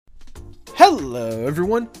Hello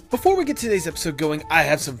everyone! Before we get today's episode going, I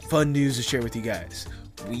have some fun news to share with you guys.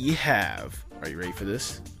 We have, are you ready for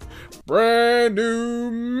this? Brand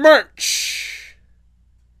new merch!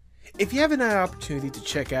 If you haven't had an opportunity to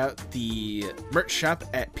check out the merch shop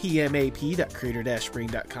at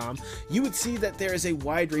pmap.creator-spring.com, you would see that there is a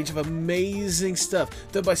wide range of amazing stuff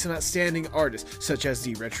done by some outstanding artists, such as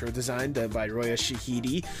the retro design done by Roya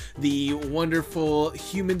Shahidi, the wonderful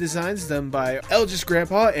human designs done by Elgis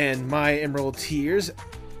Grandpa and My Emerald Tears,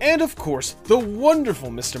 and of course, the wonderful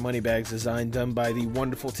Mr. Moneybags design done by the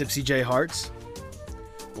wonderful Tipsy J Hearts.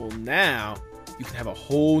 Well, now you can have a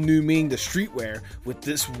whole new meaning to streetwear with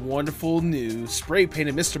this wonderful new spray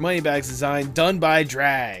painted Mr. Moneybags design done by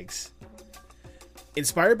Drags.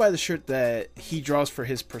 Inspired by the shirt that he draws for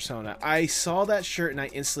his persona, I saw that shirt and I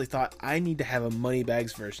instantly thought I need to have a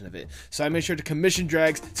Moneybags version of it. So I made sure to commission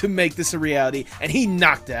Drags to make this a reality, and he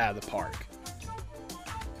knocked it out of the park.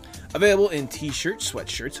 Available in t-shirts,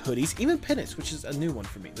 sweatshirts, hoodies, even pennants, which is a new one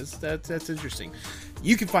for me. That's interesting.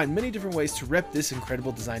 You can find many different ways to rep this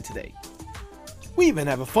incredible design today. We even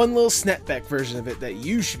have a fun little snapback version of it that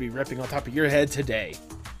you should be repping on top of your head today.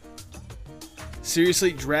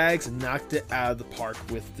 Seriously, Drags knocked it out of the park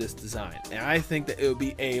with this design, and I think that it would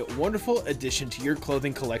be a wonderful addition to your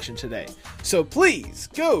clothing collection today. So please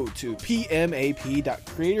go to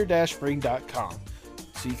pmap.creator-spring.com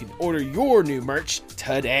so you can order your new merch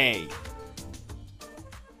today.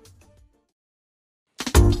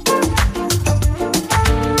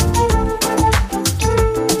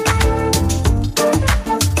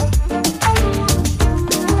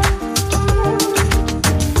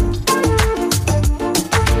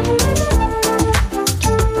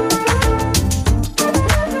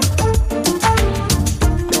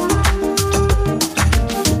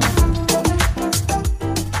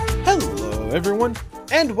 Everyone,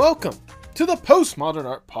 and welcome to the Postmodern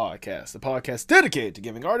Art Podcast, the podcast dedicated to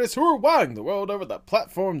giving artists who are wowing the world over the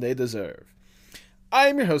platform they deserve. I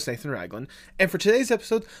am your host, Nathan Ragland, and for today's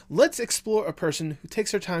episode, let's explore a person who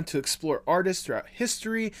takes their time to explore artists throughout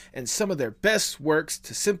history and some of their best works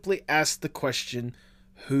to simply ask the question,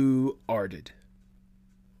 who arted?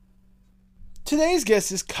 Today's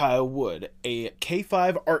guest is Kyle Wood, a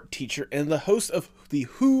K5 art teacher and the host of the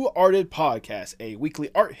Who Arted podcast, a weekly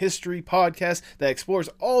art history podcast that explores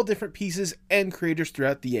all different pieces and creators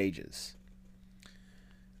throughout the ages.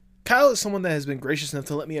 Kyle is someone that has been gracious enough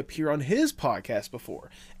to let me appear on his podcast before,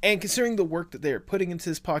 and considering the work that they are putting into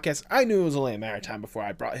this podcast, I knew it was only a matter of time before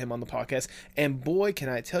I brought him on the podcast, and boy, can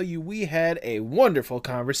I tell you, we had a wonderful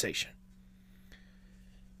conversation.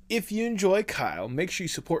 If you enjoy Kyle, make sure you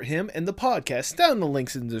support him and the podcast down in the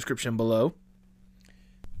links in the description below.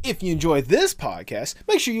 If you enjoy this podcast,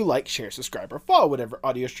 make sure you like, share, subscribe, or follow whatever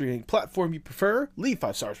audio streaming platform you prefer. Leave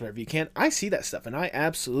 5 stars wherever you can. I see that stuff, and I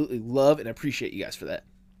absolutely love and appreciate you guys for that.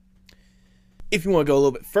 If you want to go a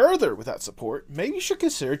little bit further without support, maybe you should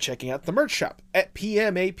consider checking out the merch shop at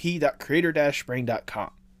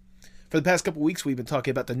pmap.creator-spring.com. For the past couple weeks, we've been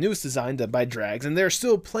talking about the newest design done by Drags, and there are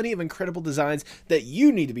still plenty of incredible designs that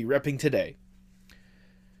you need to be repping today.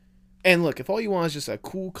 And look, if all you want is just a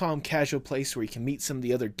cool, calm, casual place where you can meet some of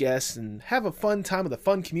the other guests and have a fun time with a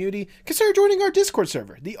fun community, consider joining our Discord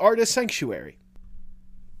server, the Artist Sanctuary.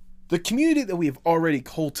 The community that we have already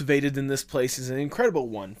cultivated in this place is an incredible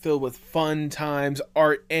one, filled with fun times,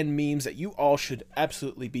 art, and memes that you all should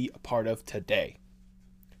absolutely be a part of today.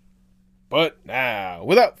 But now,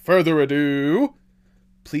 without further ado,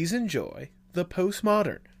 please enjoy the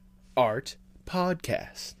Postmodern Art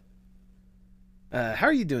Podcast. How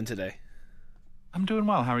are you doing today? I'm doing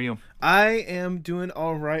well. How are you? I am doing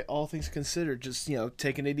all right, all things considered. Just,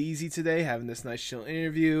 taking it easy today, having this nice chill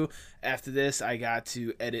interview. After this, I got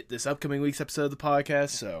to edit this upcoming week's episode of the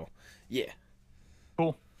podcast, so, yeah.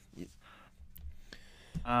 Cool. Yeah.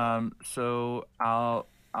 So I'll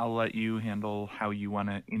let you handle how you want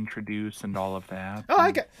to introduce and all of that. Oh,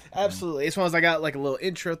 I got absolutely. As long as I got like a little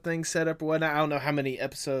intro thing set up or whatnot. I don't know how many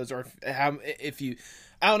episodes or I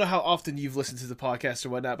don't know how often you've listened to the podcast or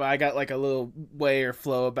whatnot, but I got like a little way or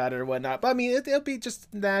flow about it or whatnot. But I mean, it'll be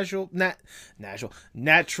just natural,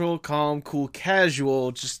 calm, cool,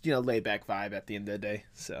 casual, just laid back vibe at the end of the day.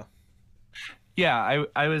 So. Yeah,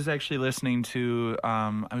 I was actually listening to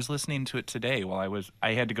it today while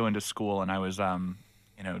I had to go into school and I was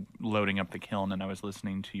loading up the kiln, and I was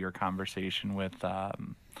listening to your conversation with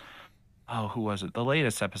who was it? The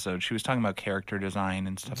latest episode. She was talking about character design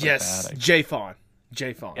and stuff like that. Yes, Jay Fawn.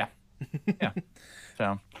 Yeah. Yeah.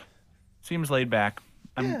 So, seems laid back.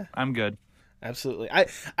 I'm good. Absolutely. I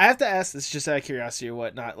have to ask this just out of curiosity or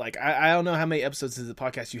whatnot. Like, I don't know how many episodes of the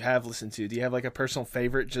podcast you have listened to. Do you have like a personal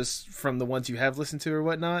favorite just from the ones you have listened to or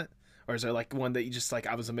whatnot? Or is there like one that you just like,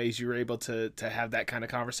 I was amazed you were able to have that kind of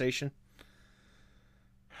conversation?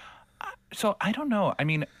 So I don't know. I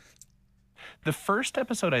mean, the first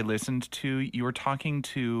episode I listened to, you were talking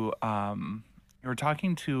to I'm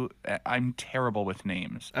terrible with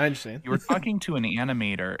names. I understand. You were talking to an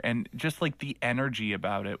animator, and just like the energy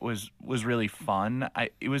about it was really fun.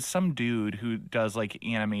 It was some dude who does like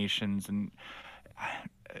animations, and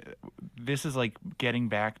this is like getting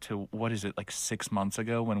back to, what is it, like 6 months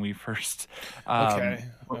ago when we first Okay.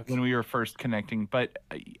 when we were first connecting. But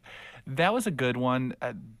that was a good one.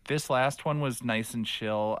 This last one was nice and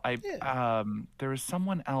chill. Yeah. There was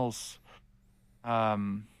someone else.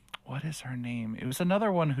 What is her name? It was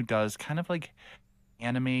another one who does kind of like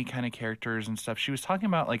anime kind of characters and stuff. She was talking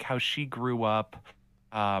about like how she grew up.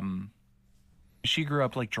 She grew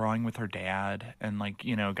up like drawing with her dad, and like,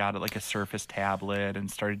 you know, got like a Surface tablet and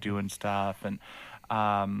started doing stuff. And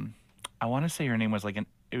I want to say her name was like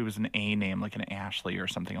it was an A name, like an Ashley or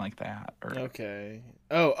something like that. Or Okay.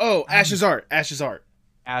 Oh, Ash's Art. Ash's Art.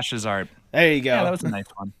 Ash's Art. There you go. Yeah, that was a nice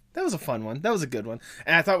one. That was a fun one. That was a good one.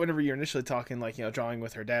 And I thought whenever you were initially talking, like, you know, drawing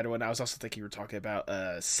with her dad or whatnot, I was also thinking you were talking about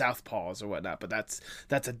Southpaws or whatnot, but that's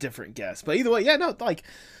a different guess. But either way, yeah, no, like,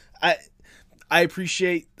 I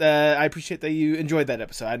appreciate that you enjoyed that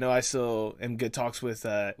episode. I know I still am good talks with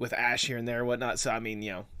Ash here and there and whatnot. So I mean,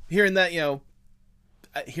 you know, hearing that you're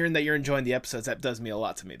enjoying the episodes, that does mean a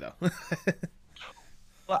lot to me, though.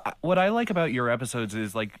 Well, what I like about your episodes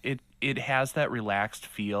is like it has that relaxed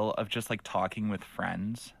feel of just like talking with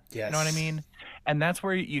friends. Yes. You know what I mean? And that's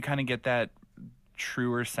where you kind of get that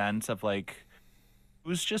truer sense of like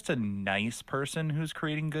who's just a nice person who's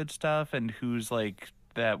creating good stuff, and who's like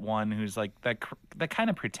that one who's like that kind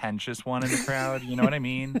of pretentious one in the crowd. You know what I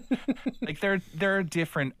mean? Like there are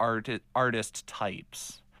different artist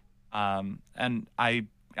types, and I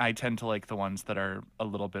tend to like the ones that are a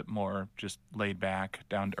little bit more just laid back,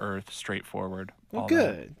 down to earth, straightforward. Well,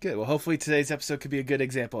 good. Well, hopefully today's episode could be a good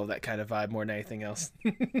example of that kind of vibe more than anything else.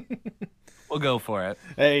 We'll go for it.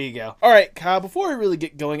 There you go. All right, Kyle, before we really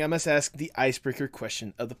get going, I must ask the icebreaker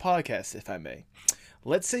question of the podcast, if I may.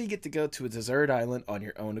 Let's say you get to go to a desert island on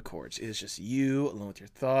your own accord. It's just you, alone with your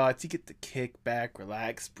thoughts. You get to kick back,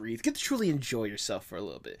 relax, breathe. Get to truly enjoy yourself for a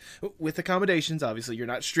little bit. With accommodations, obviously, you're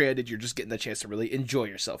not stranded. You're just getting the chance to really enjoy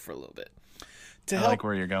yourself for a little bit. I like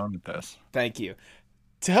where you're going with this. Thank you.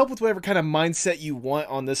 To help with whatever kind of mindset you want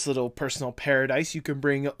on this little personal paradise, you can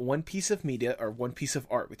bring one piece of media or one piece of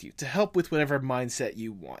art with you to help with whatever mindset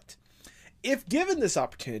you want. If given this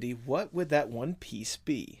opportunity, what would that one piece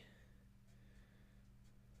be?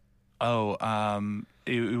 Oh,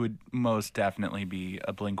 it would most definitely be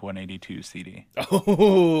a Blink-182 CD.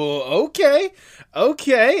 Oh, okay.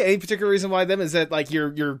 Any particular reason why them? Is that like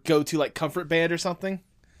your go-to like comfort band or something?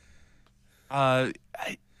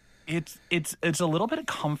 It's a little bit of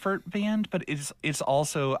comfort band, but it's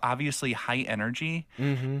also obviously high energy.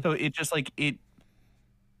 Mm-hmm. So it just like it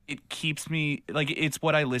keeps me like, it's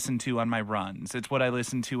what I listen to on my runs. It's what I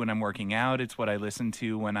listen to when I'm working out. It's what I listen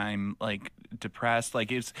to when I'm like depressed.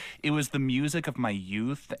 Like it was the music of my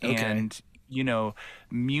youth. Okay. And you know,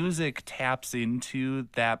 music taps into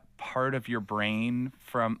that part of your brain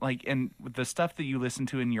from like, and the stuff that you listen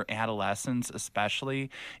to in your adolescence, especially,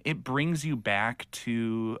 it brings you back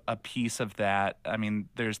to a piece of that. I mean,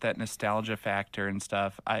 there's that nostalgia factor and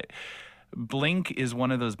stuff. Blink is one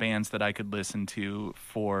of those bands that I could listen to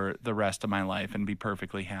for the rest of my life and be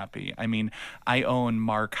perfectly happy. I mean, I own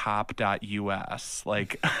markhop.us.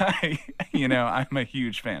 Like, I'm a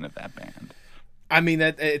huge fan of that band. I mean,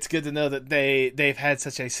 that it's good to know that they've had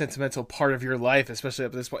such a sentimental part of your life, especially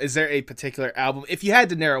up to this point. Is there a particular album, if you had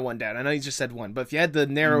to narrow one down? I know you just said one, but if you had to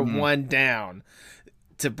narrow one down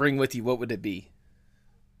to bring with you, what would it be?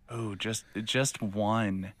 Oh, just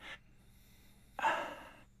one.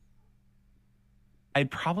 I'd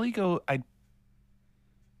probably go.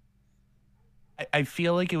 I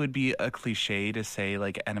feel like it would be a cliche to say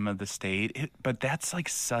like Enema of the State, but that's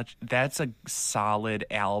a solid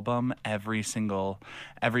album. Every single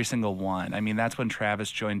one. I mean, that's when Travis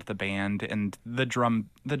joined the band, and the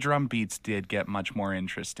drum beats did get much more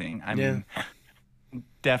interesting. I mean,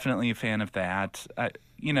 definitely a fan of that.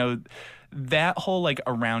 That whole like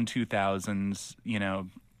around 2000s,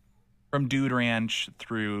 from Dude Ranch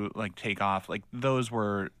through like Takeoff, like those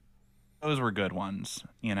were good ones,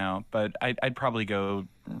 but I'd probably go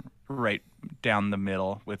right down the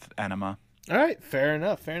middle with Enema. All right, fair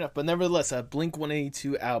enough. But nevertheless, a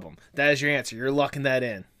Blink-182 album. That is your answer. You're locking that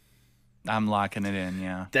in. I'm locking it in,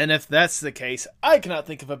 yeah. Then if that's the case, I cannot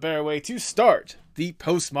think of a better way to start the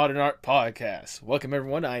Postmodern Art Podcast. Welcome,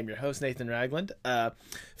 everyone. I am your host, Nathan Ragland.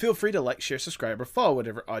 Feel free to like, share, subscribe, or follow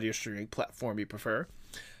whatever audio streaming platform you prefer.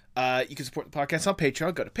 You can support the podcast on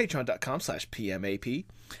Patreon. Go to patreon.com/PMAP.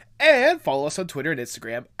 And follow us on Twitter and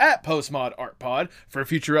Instagram at PostmodArtPod for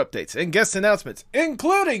future updates and guest announcements,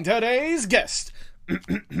 including today's guest.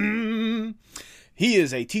 He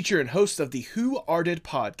is a teacher and host of the Who Arted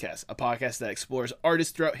Podcast, a podcast that explores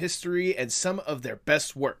artists throughout history and some of their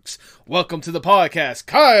best works. Welcome to the podcast,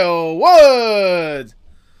 Kyle Wood!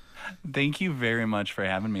 Thank you very much for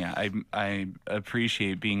having me. I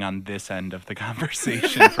appreciate being on this end of the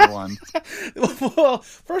conversation for one. Well,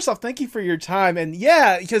 first off, thank you for your time. And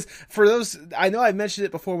yeah, because for those, I know I mentioned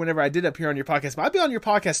it before whenever I did appear on your podcast, but I've been on your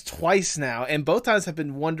podcast twice now, and both times have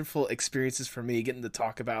been wonderful experiences for me, getting to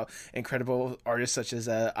talk about incredible artists such as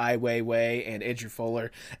Ai Weiwei and Andrew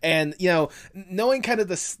Fuller. And, you know, knowing kind of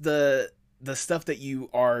the stuff that you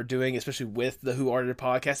are doing, especially with the Who Arted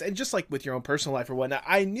Podcast, and just like with your own personal life or whatnot,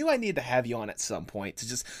 I knew I needed to have you on at some point to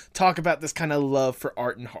just talk about this kind of love for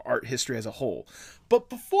art and art history as a whole. But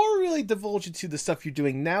before we really divulge into the stuff you're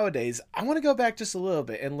doing nowadays, I want to go back just a little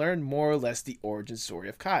bit and learn more or less the origin story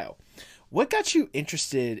of Kyle. What got you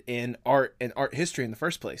interested in art and art history in the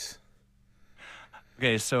first place?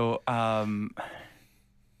 Okay, so I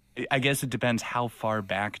guess it depends how far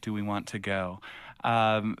back do we want to go.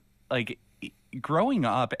 Growing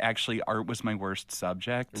up, actually, art was my worst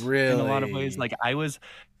subject. Really? In a lot of ways. Like, I was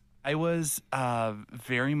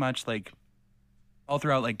very much like all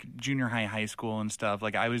throughout like junior high school and stuff.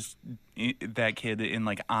 Like, I was that kid in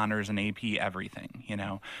like honors and AP everything, you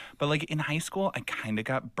know. But like in high school, I kind of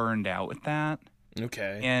got burned out with that.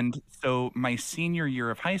 Okay. And so my senior year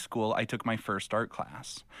of high school, I took my first art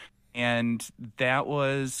class, and that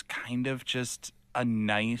was kind of just a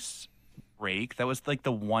nice break. That was like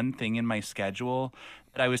the one thing in my schedule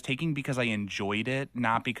that I was taking because I enjoyed it,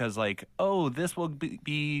 not because like, oh, this will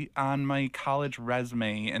be on my college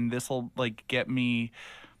resume and this will like get me,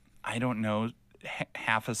 I don't know,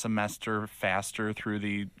 half a semester faster through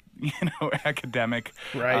the academic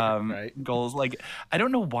goals. Like, I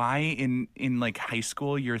don't know why in like high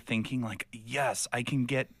school you're thinking like, yes, I can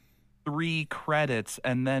get 3 credits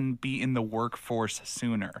and then be in the workforce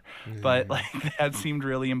sooner. But like that seemed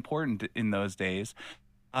really important in those days.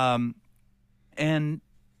 And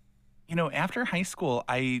you know, after high school,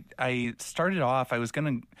 I started off, I was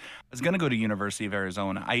gonna go to University of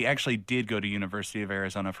Arizona. I actually did go to University of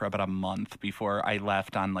Arizona for about a month before I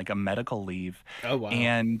left on like a medical leave. Oh wow.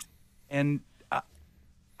 And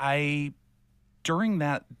I during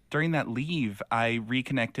that leave, I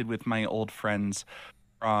reconnected with my old friends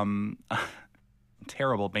from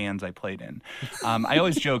terrible bands I played in. I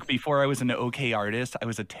always joke, before I was an okay artist, I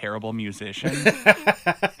was a terrible musician.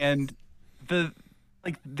 And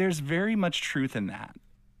there's very much truth in that.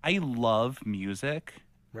 I love music.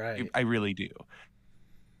 Right. I really do.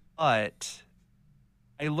 But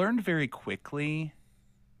I learned very quickly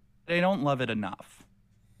that I don't love it enough.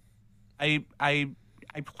 I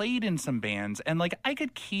played in some bands and like I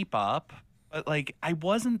could keep up, but like I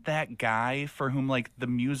wasn't that guy for whom like the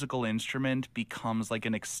musical instrument becomes like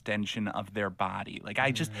an extension of their body. Like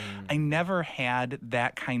I never had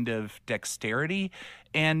that kind of dexterity.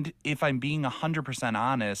 And if I'm being 100%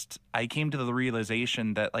 honest, I came to the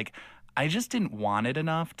realization that like I just didn't want it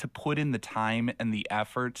enough to put in the time and the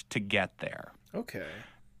effort to get there. Okay.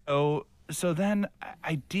 So then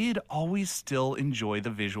I did always still enjoy the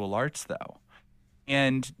visual arts though.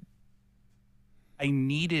 And I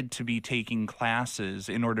needed to be taking classes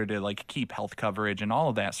in order to like keep health coverage and all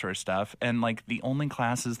of that sort of stuff. And like the only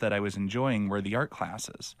classes that I was enjoying were the art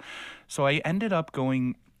classes. So I ended up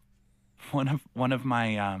going, one of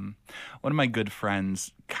my good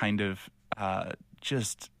friends kind of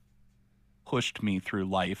just pushed me through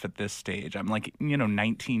life at this stage. I'm like,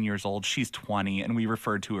 19 years old. She's 20, and we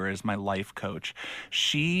referred to her as my life coach.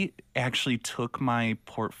 She actually took my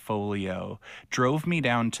portfolio, drove me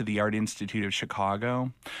down to the Art Institute of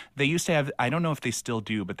Chicago. They used to have, I don't know if they still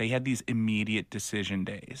do, but they had these immediate decision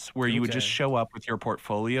days where you would just show up with your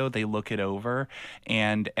portfolio, they look it over,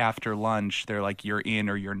 and after lunch, they're like, you're in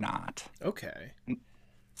or you're not. Okay.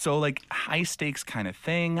 So like high stakes kind of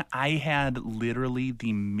thing. I had literally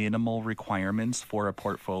the minimal requirements for a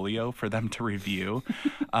portfolio for them to review.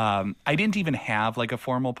 I didn't even have like a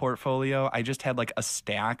formal portfolio. I just had like a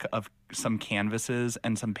stack of some canvases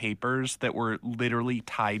and some papers that were literally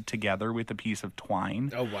tied together with a piece of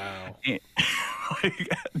twine. Oh, wow.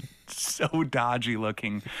 So dodgy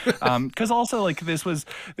looking. Because also like this was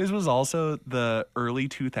also the early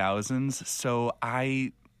 2000s. So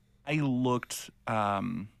I looked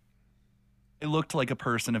I looked like a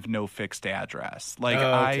person of no fixed address. Like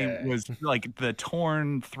I Okay. was like the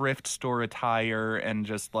torn thrift store attire and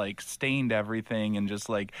just like stained everything and just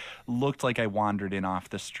like looked like I wandered in off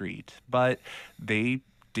the street. But they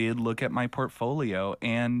did look at my portfolio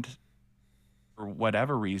and for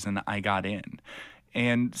whatever reason I got in.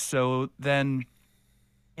 And so then,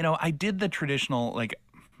 I did the traditional like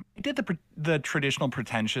I did the traditional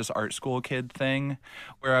pretentious art school kid thing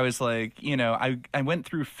where I was like, I went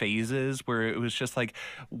through phases where it was just like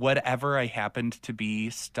whatever I happened to be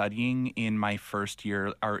studying in my first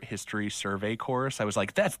year art history survey course, I was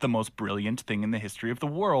like, that's the most brilliant thing in the history of the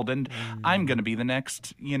world. And I'm going to be the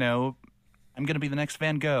next, I'm going to be the next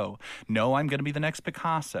Van Gogh. No, I'm going to be the next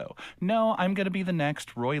Picasso. No, I'm going to be the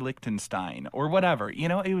next Roy Lichtenstein or whatever.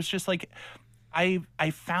 It was just like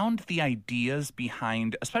I found the ideas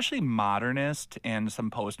behind, especially modernist and some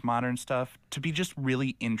postmodern stuff, to be just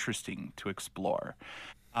really interesting to explore.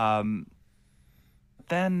 Um,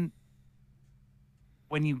 then,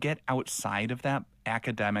 when you get outside of that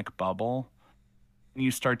academic bubble, and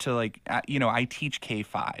you start to I teach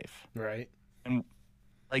K-5, Right. and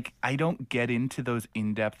like I don't get into those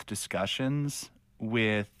in-depth discussions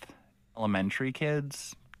with elementary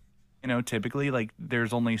kids. Typically, like,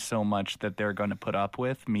 there's only so much that they're going to put up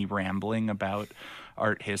with me rambling about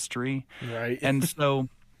art history. Right. And so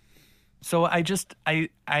I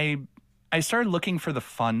started looking for the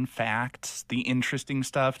fun facts, the interesting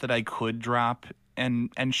stuff that I could drop and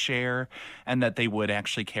share and that they would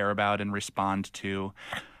actually care about and respond to.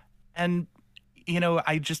 And,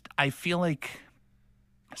 I feel like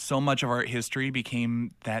so much of art history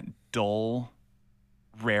became that dull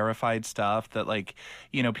rarefied stuff that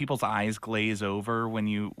people's eyes glaze over when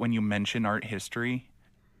you mention art history,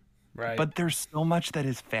 Right. but there's so much that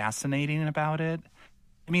is fascinating about it.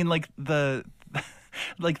 I mean, like the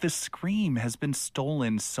like the Scream has been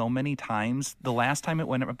stolen so many times. The last time it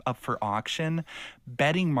went up for auction,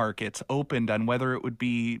 betting markets opened on whether it would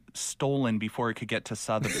be stolen before it could get to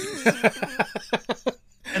Sotheby's.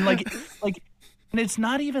 And and it's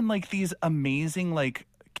not even like these amazing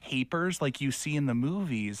capers like you see in the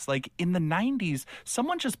movies. Like in the 90s,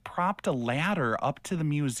 someone just propped a ladder up to the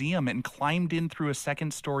museum and climbed in through a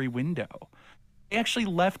second-story window. They actually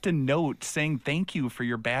left a note saying thank you for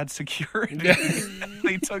your bad security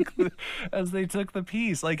as they took the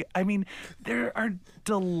piece. Like, I mean, there are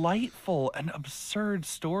delightful and absurd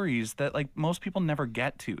stories that most people never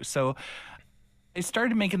get to. So I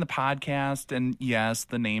started making the podcast, and yes,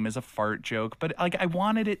 the name is a fart joke, but I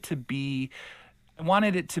wanted it to be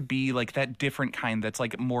like that different kind that's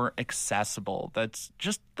like more accessible. That's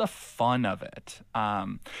just the fun of it.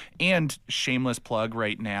 And shameless plug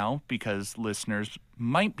right now, because listeners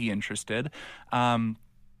might be interested, on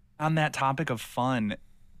that topic of fun.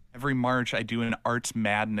 Every March, I do an Arts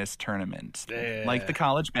Madness tournament, like the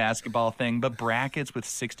college basketball thing, but brackets with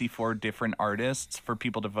 64 different artists for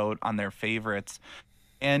people to vote on their favorites.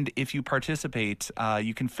 And if you participate,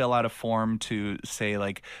 you can fill out a form to say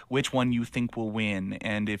which one you think will win.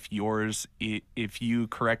 And if you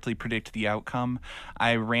correctly predict the outcome,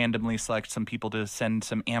 I randomly select some people to send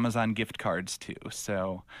some Amazon gift cards to.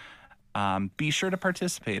 So be sure to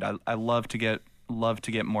participate. I love to get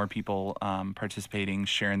more people participating,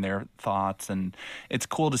 sharing their thoughts, and it's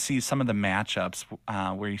cool to see some of the matchups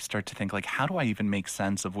where you start to think how do I even make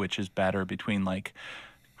sense of which is better between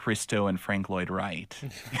Christo and Frank Lloyd Wright,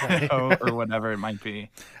 or whatever it might be.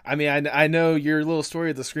 I mean, I know your little story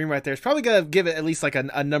of the Scream right there is probably gonna give it at least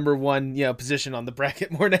a number one position on the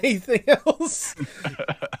bracket more than anything else.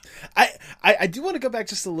 I do want to go back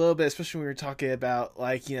just a little bit, especially when we were talking about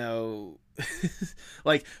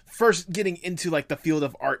first getting into the field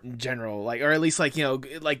of art in general, or at least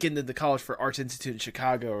getting into college for Arts Institute in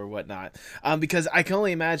Chicago or whatnot. Because I can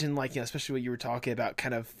only imagine especially what you were talking about,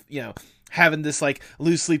 kind of having this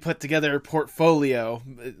loosely put together portfolio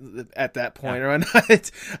at that point, or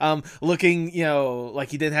not, looking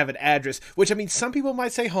like you didn't have an address, which I mean some people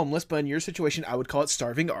might say homeless, but in your situation I would call it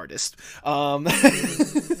starving artist.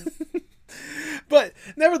 But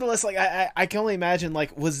nevertheless, I can only imagine,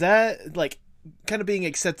 was that kind of being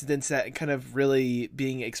accepted into that and kind of really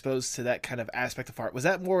being exposed to that kind of aspect of art? Was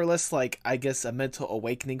that more or less I guess a mental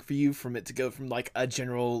awakening for you, from it to go from a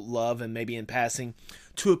general love and maybe in passing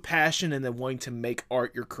to a passion and then wanting to make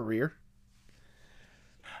art your career?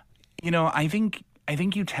 I think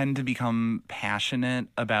you tend to become passionate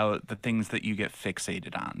about the things that you get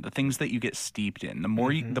fixated on, the things that you get steeped in. The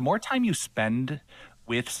more the more time you spend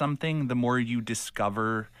with something, the more you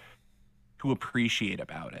discover to appreciate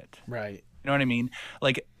about it. Right. You know what I mean?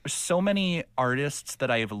 So many artists that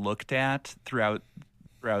I have looked at throughout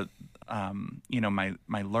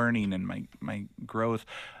my learning and my growth,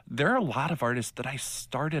 there are a lot of artists that I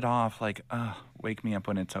started off like, wake me up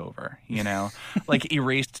when it's over, like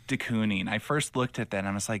Erased de Kooning. I first looked at that and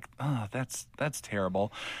I was like, oh, that's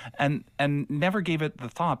terrible, and never gave it the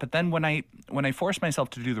thought. But then when I forced myself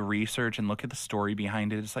to do the research and look at the story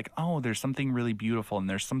behind it, it's like, oh, there's something really beautiful and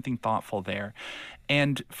there's something thoughtful there.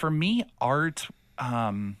 And for me, art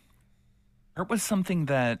was something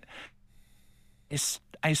that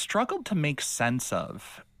I struggled to make sense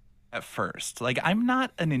of at first. Like, I'm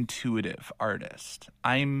not an intuitive artist.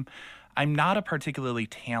 I'm not a particularly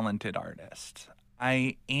talented artist.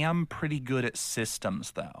 I am pretty good at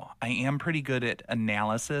systems, though. I am pretty good at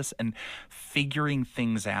analysis and figuring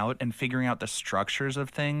things out and figuring out the structures of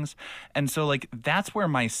things. And so, like, that's where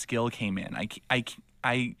my skill came in.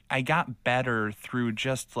 I got better through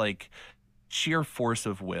just like sheer force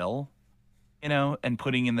of will, and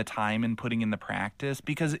putting in the time and putting in the practice,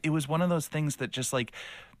 because it was one of those things that just like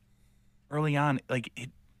early on, like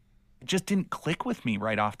it just didn't click with me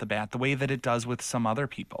right off the bat the way that it does with some other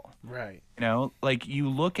people. Right. Like you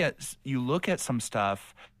look at some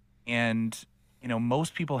stuff and,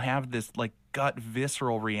 most people have this like gut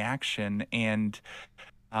visceral reaction. And,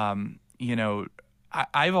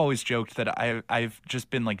 I've always joked that I've just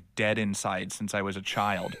been like dead inside since I was a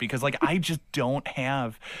child, because like I just don't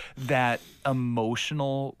have that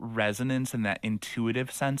emotional resonance and that intuitive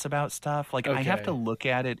sense about stuff. Like I have to look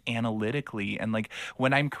at it analytically, and like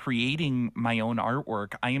when I'm creating my own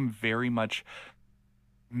artwork, I am very much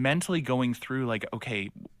mentally going through like, okay,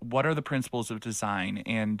 what are the principles of design?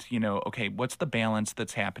 And, okay, what's the balance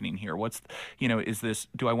that's happening here? What's,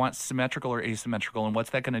 do I want symmetrical or asymmetrical? And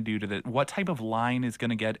what's that going to do to the, what type of line is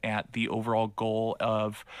going to get at the overall goal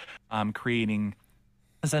of creating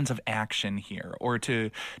a sense of action here, or to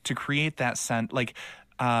create that sense, like,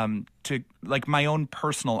 to like my own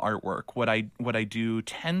personal artwork, what I do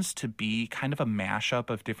tends to be kind of a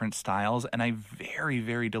mashup of different styles, and I very,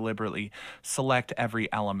 very deliberately select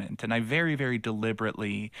every element, and I very, very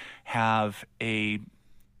deliberately have a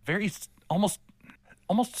very almost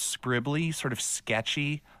scribbly, sort of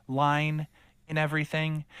sketchy line in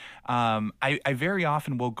everything. I very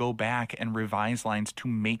often will go back and revise lines to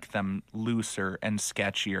make them looser and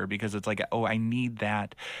sketchier, because it's like, oh, I need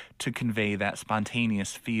that to convey that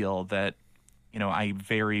spontaneous feel that, I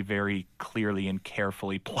very, very clearly and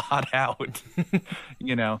carefully plot out,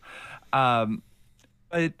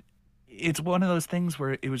 But it's one of those things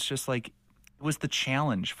where it was just like, it was the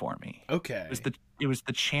challenge for me. Okay. It was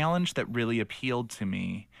the challenge that really appealed to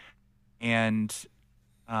me. And,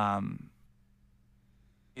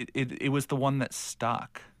 it was the one that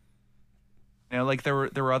stuck. Like there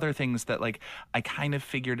were other things that like I kind of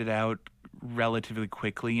figured it out relatively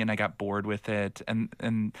quickly and I got bored with it.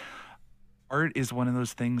 And art is one of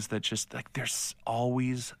those things that just like there's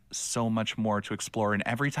always so much more to explore. And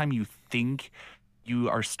every time you think you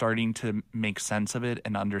are starting to make sense of it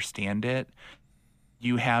and understand it,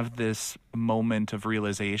 you have this moment of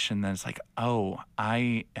realization that it's like, oh,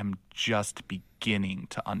 I am just beginning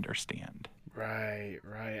to understand. Right.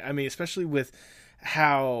 I mean, especially with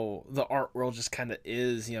how the art world just kind of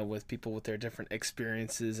is, with people with their different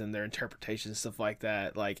experiences and their interpretations, stuff like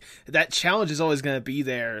that. Like that challenge is always going to be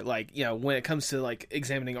there. Like, when it comes to like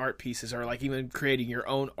examining art pieces, or like even creating your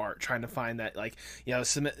own art, trying to find that like,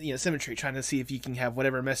 symmetry, trying to see if you can have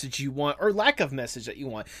whatever message you want or lack of message that you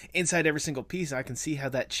want inside every single piece. I can see how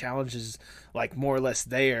that challenge is like more or less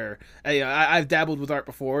there. I've dabbled with art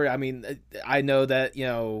before. I mean, I know that,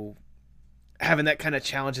 having that kind of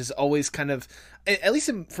challenge is always kind of, at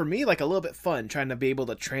least for me, like a little bit fun, trying to be able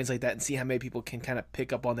to translate that and see how many people can kind of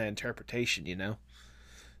pick up on that interpretation,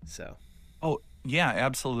 so. Oh yeah,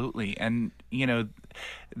 absolutely. And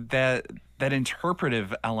that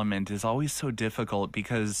interpretive element is always so difficult,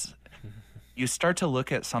 because you start to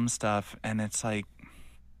look at some stuff and it's like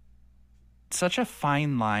such a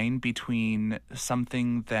fine line between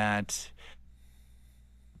something that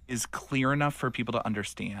is clear enough for people to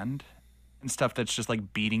understand and stuff that's just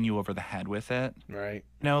like beating you over the head with it. Right.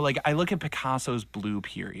 Like I look at Picasso's Blue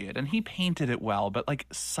Period, and he painted it well, but like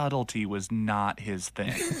subtlety was not his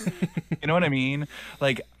thing. You know what I mean?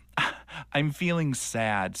 Like I'm feeling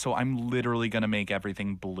sad, so I'm literally going to make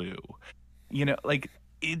everything blue. Like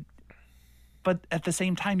it. But at the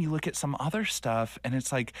same time, you look at some other stuff and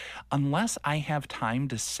it's like, unless I have time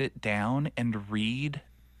to sit down and read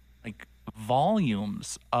like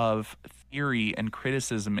volumes of theory and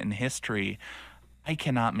criticism in history, I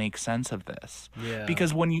cannot make sense of this. Yeah.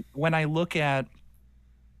 Because when I look at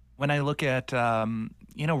Rauschenberg,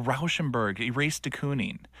 Erased de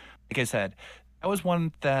Kooning, like I said, that was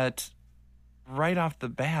one that right off the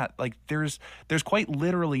bat, like there's quite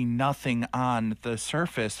literally nothing on the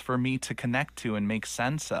surface for me to connect to and make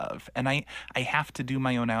sense of. And I have to do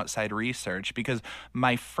my own outside research because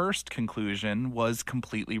my first conclusion was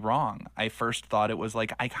completely wrong. I first thought it was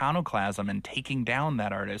like iconoclasm and taking down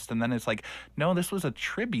that artist. And then it's like, no, this was a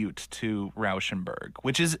tribute to Rauschenberg,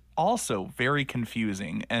 which is also very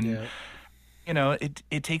confusing. And Yeah.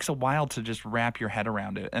 it takes a while to just wrap your head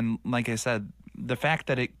around it. And like I said, the fact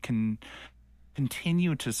that it can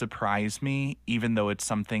continue to surprise me, even though it's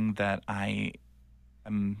something that I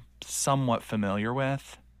am somewhat familiar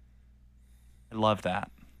with. I love that.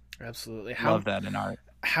 Absolutely. Love that in art.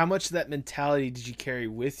 How much of that mentality did you carry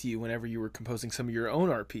with you whenever you were composing some of your own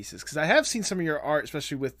art pieces? Because I have seen some of your art,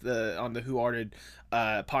 especially with the on the Who Arted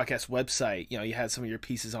podcast website. You had some of your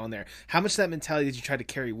pieces on there. How much of that mentality did you try to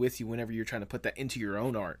carry with you whenever you're trying to put that into your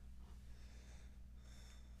own art?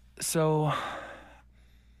 So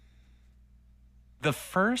the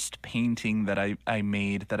first painting that I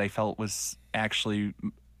made that I felt was actually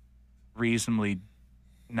reasonably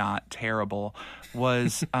not terrible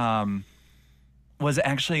was was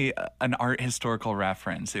actually an art historical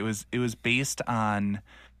reference. It was based on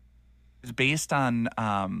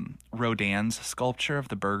Rodin's sculpture of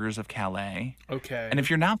the Burghers of Calais. Okay. And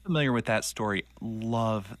if you're not familiar with that story,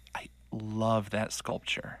 I love that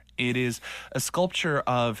sculpture. It is a sculpture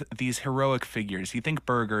of these heroic figures. You think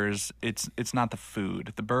burghers, it's not the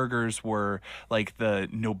food. The burghers were like the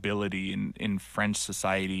nobility in French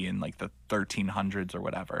society in like the 1300s or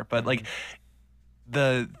whatever. But like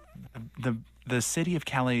the the city of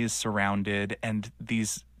Calais is surrounded, and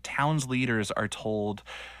these towns leaders are told,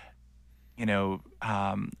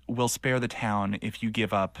 we'll spare the town if you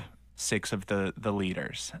give up 6 of the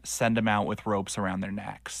leaders, send them out with ropes around their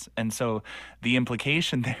necks. And so the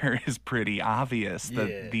implication there is pretty obvious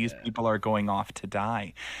that these people are going off to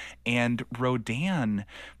die. And Rodin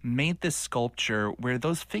made this sculpture where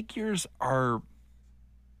those figures are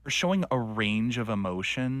showing a range of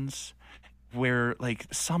emotions, where like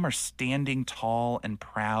some are standing tall and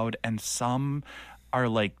proud and some are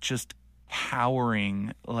like just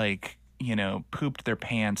cowering, like pooped their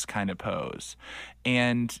pants kind of pose.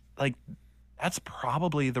 And like that's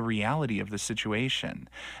probably the reality of the situation.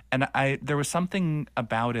 And there was something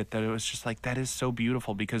about it that it was just like, that is so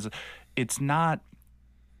beautiful, because it's not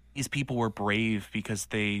these people were brave because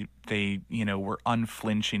they were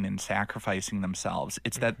unflinching and sacrificing themselves.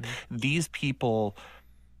 It's that these people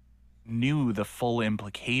knew the full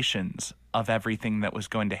implications of everything that was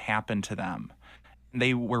going to happen to them.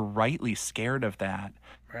 They were rightly scared of that,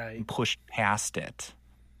 right, and pushed past it,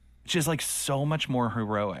 which is like so much more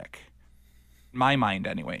heroic. In my mind,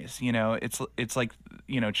 anyways. It's like,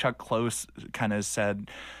 Chuck Close kind of said,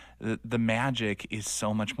 the magic is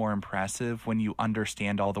so much more impressive when you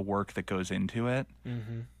understand all the work that goes into it.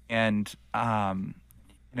 And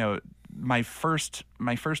my first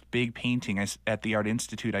big painting at the Art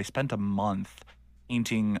Institute, I spent a month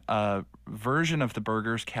painting a version of the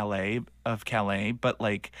Burghers of Calais, but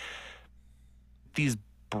like these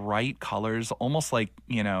bright colors, almost like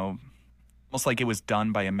it was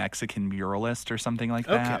done by a Mexican muralist or something like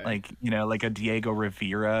that. Okay. Like a Diego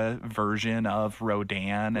Rivera version of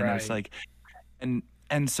Rodin. And I was like,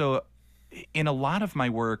 and so in a lot of my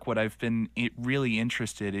work, what I've been really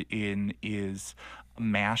interested in is a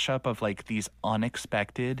mashup of like these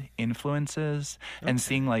unexpected influences, and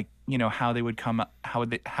seeing like, how they would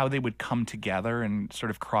come together and sort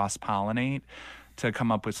of cross pollinate to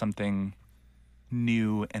come up with something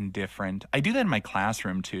new and different. I do that in my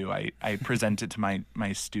classroom too. I present it to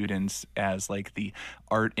my students as like the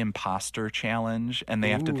art imposter challenge, and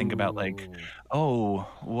they have to think about like, oh,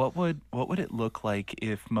 what would it look like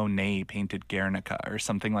if Monet painted Guernica or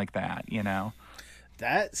something like that,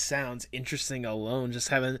 That sounds interesting alone, just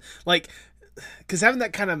having like, because having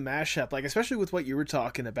that kind of mashup, like especially with what you were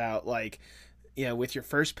talking about, like with your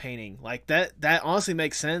first painting, like that honestly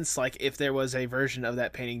makes sense, like if there was a version of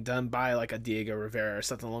that painting done by like a Diego Rivera or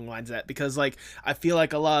something along the lines of that, because like I feel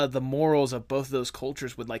like a lot of the morals of both of those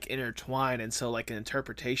cultures would like intertwine, and so like an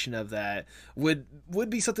interpretation of that would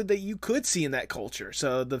be something that you could see in that culture.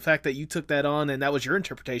 So the fact that you took that on and that was your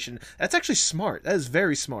interpretation, that's actually smart. That is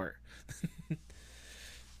very smart.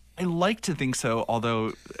 I like to think so,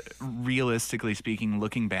 although realistically speaking,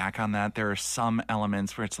 looking back on that, there are some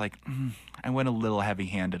elements where it's like, I went a little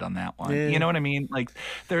heavy-handed on that one. Yeah. You know what I mean? Like,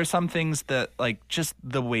 there are some things that, like, just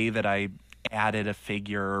the way that I added a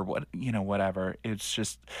figure or whatever. It's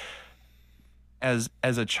just, as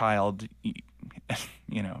a child,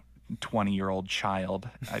 20-year-old child,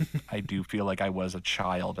 I do feel like I was a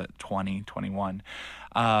child at 20, 21.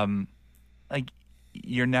 Like,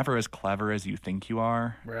 you're never as clever as you think you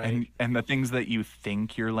are. Right. And the things that you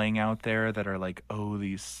think you're laying out there that are like, oh,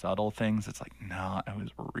 these subtle things, it's like, no, I was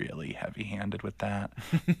really heavy-handed with that.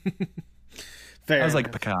 Fair I was like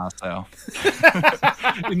enough. Picasso.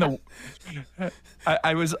 In the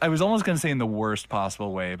I was almost gonna say in the worst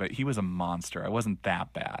possible way, but he was a monster. I wasn't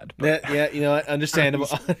that bad. But Yeah, you know what? Understandable.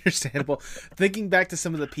 Understandable. Thinking back to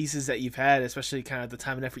some of the pieces that you've had, especially kind of the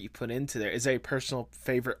time and effort you put into there, is there a personal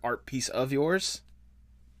favorite art piece of yours?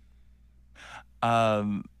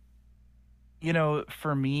 um,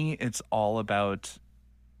 for me, it's all about.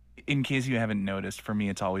 In case you haven't noticed, for me,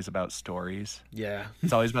 it's always about stories. Yeah.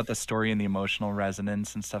 It's always about the story and the emotional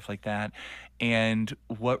resonance and stuff like that. And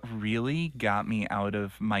what really got me out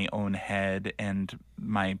of my own head and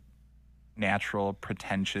my natural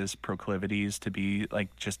pretentious proclivities to be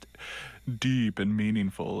like just deep and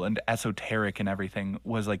meaningful and esoteric and everything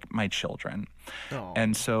was like my children. Oh.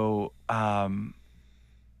 And so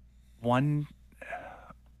one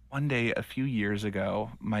one day a few years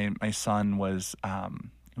ago, my son was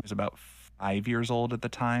he was about 5 years old at the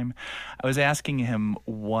time. I was asking him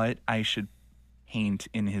what I should paint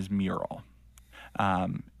in his mural.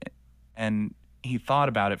 Um, and he thought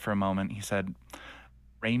about it for a moment. He said,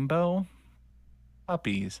 rainbow,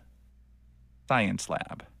 puppies, science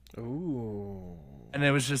lab. Ooh. And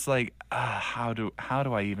it was just like, how do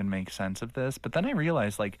I even make sense of this? But then I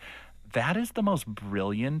realized like that is the most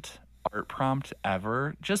brilliant art prompt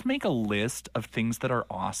ever. Just make a list of things that are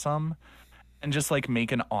awesome and just like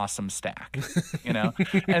make an awesome stack, you know?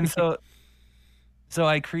 And so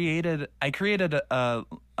I created a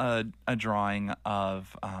drawing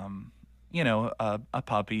of a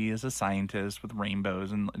puppy as a scientist with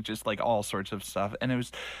rainbows and just like all sorts of stuff.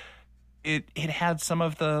 And it had some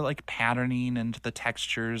of the like patterning and the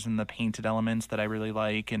textures and the painted elements that I really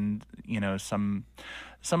like, and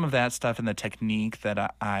some of that stuff and the technique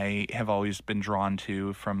that I have always been drawn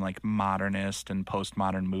to from like modernist and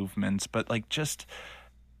postmodern movements, but like just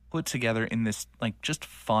put together in this like just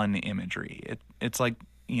fun imagery. It's like,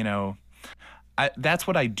 that's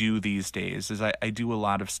what I do these days is I do a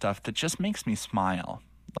lot of stuff that just makes me smile,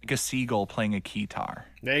 like a seagull playing a guitar.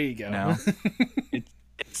 There you go. You know?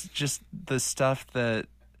 It's just it's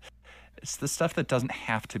the stuff that doesn't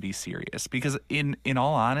have to be serious, because in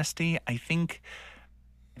all honesty, I think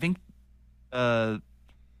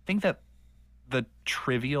that the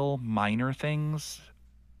trivial minor things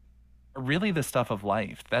are really the stuff of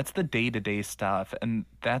life. That's the day-to-day stuff, and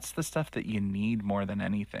that's the stuff that you need more than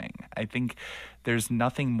anything. I think there's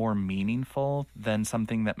nothing more meaningful than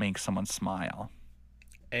something that makes someone smile.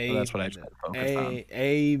 So that's what I try to focus on.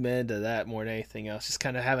 Amen to that more than anything else. Just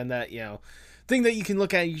kind of having that, thing that you can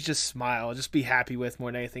look at and you just smile, just be happy with more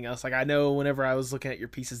than anything else. Like I know whenever I was looking at your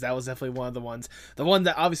pieces, that was definitely one of the ones. The one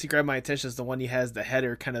that obviously grabbed my attention is the one he has the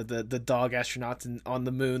header, kind of the dog astronauts on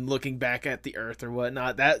the moon looking back at the Earth or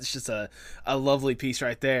whatnot. That's just a lovely piece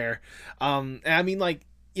right there. And I mean, like,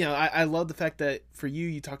 I love the fact that for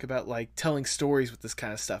you talk about like telling stories with this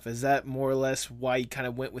kind of stuff. Is that more or less why you kind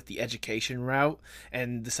of went with the education route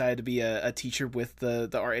and decided to be a teacher with the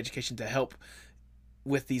art education to help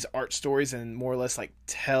with these art stories and more or less like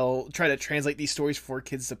try to translate these stories for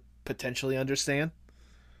kids to potentially understand?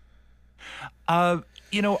 Art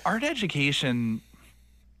education,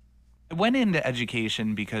 I went into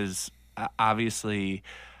education because obviously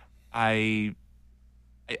I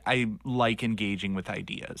like engaging with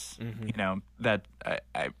ideas. Mm-hmm. That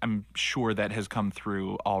I'm sure that has come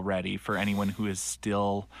through already for anyone who is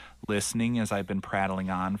still listening as I've been prattling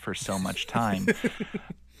on for so much time.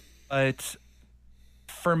 But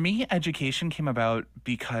for me, education came about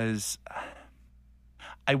because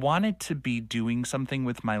I wanted to be doing something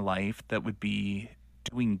with my life that would be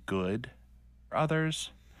doing good for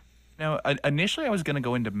others. Initially I was going to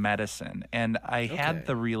go into medicine, and I had Okay.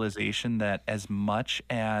 the realization that as much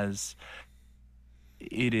as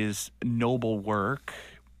it is noble work,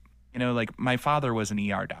 like my father was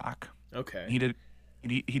an ER doc. Okay.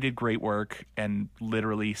 He did great work and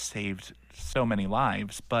literally saved so many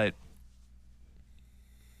lives, but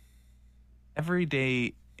every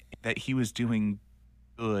day that he was doing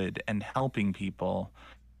good and helping people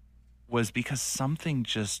was because something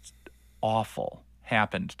just awful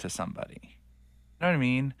happened to somebody. You know what I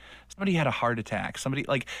mean? Somebody had a heart attack. Somebody,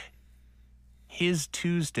 like, his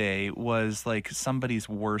Tuesday was like somebody's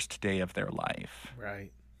worst day of their life.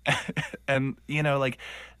 Right. And, like,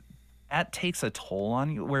 that takes a toll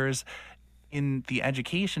on you. Whereas in the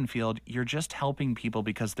education field, you're just helping people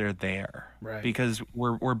because they're there. Right. Because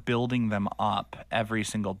we're building them up every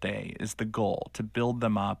single day is the goal, to build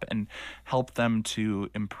them up and help them to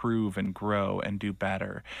improve and grow and do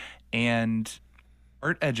better. And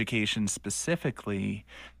art education specifically,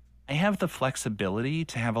 I have the flexibility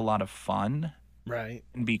to have a lot of fun Right.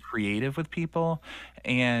 and be creative with people,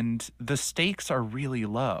 and the stakes are really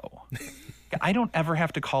low. I don't ever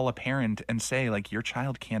have to call a parent and say, like, your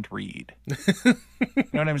child can't read. You know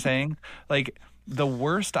what I'm saying? Like, the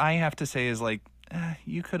worst I have to say is, like,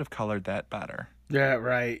 you could have colored that better. Yeah,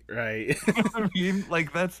 right, right. I mean,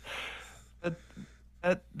 like, that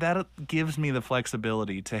gives me the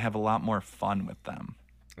flexibility to have a lot more fun with them.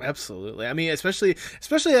 Absolutely. I mean, especially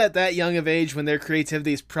at that young of age when their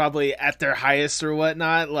creativity is probably at their highest or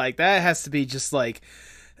whatnot, like that has to be just like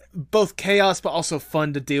both chaos but also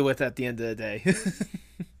fun to deal with at the end of the day.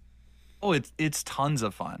 Oh, it's tons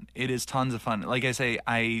of fun. It is tons of fun. Like I say,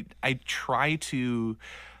 I try to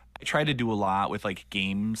do a lot with like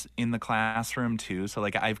games in the classroom too. So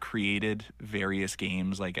like I've created various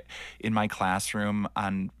games like in my classroom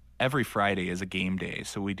on every Friday is a game day.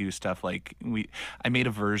 So we do stuff like I made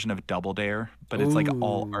a version of Double Dare, but it's like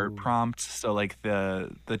all art prompts. So like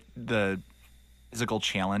the physical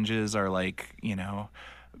challenges are like, you know,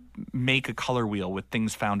 make a color wheel with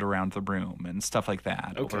things found around the room and stuff like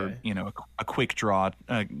that. Okay. Or, you know, a quick draw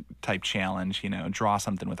type challenge, you know, draw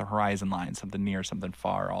something with a horizon line, something near, something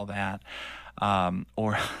far, all that.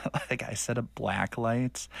 Or like I set up black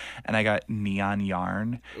lights and I got neon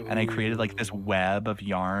yarn and I created like this web of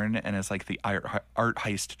yarn, and it's like the art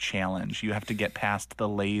heist challenge. You have to get past the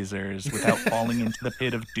lasers without falling into the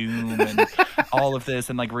pit of doom and all of this,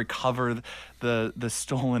 and like recover the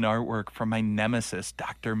stolen artwork from my nemesis,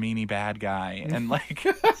 Dr. Meanie Bad Guy. And like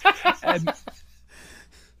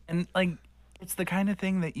and like it's the kind of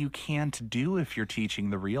thing that you can't do if you're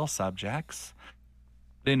teaching the real subjects.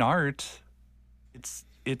 But in art,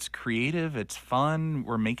 it's creative, it's fun,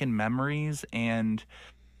 we're making memories, and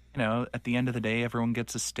you know, at the end of the day everyone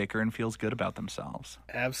gets a sticker and feels good about themselves.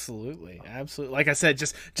 Absolutely. Like I said,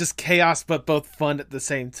 just chaos but both fun at the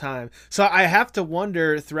same time. So I have to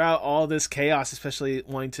wonder, throughout all this chaos, especially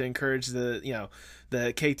wanting to encourage the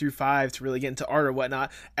K through 5 to really get into art or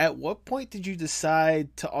whatnot, at what point did you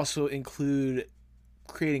decide to also include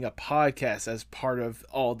creating a podcast as part of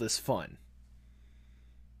all this fun?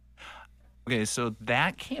 Okay, so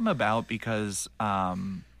that came about because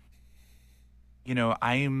you know,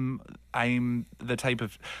 I'm the type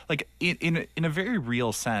of, like, in a very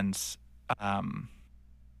real sense,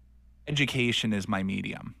 education is my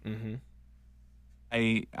medium. Mm-hmm.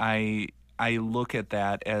 I look at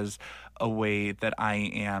that as a way that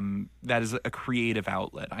that is a creative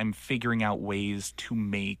outlet. I'm figuring out ways to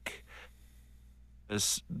make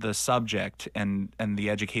the subject and the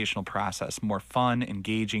educational process more fun,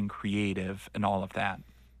 engaging, creative, and all of that.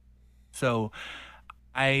 So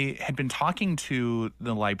I had been talking to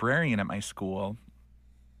the librarian at my school.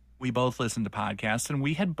 We both listened to podcasts, and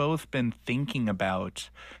we had both been thinking about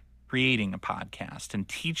creating a podcast and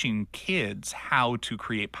teaching kids how to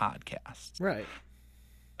create podcasts. Right.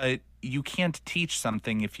 But you can't teach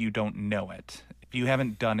something if you don't know it, if you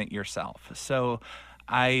haven't done it yourself. So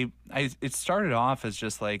it started off as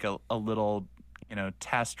just like a little, you know,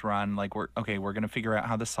 test run. Like we're going to figure out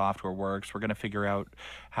how the software works. We're going to figure out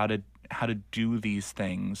how to do these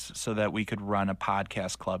things so that we could run a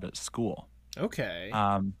podcast club at school. Okay.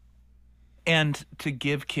 And to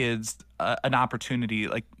give kids an opportunity,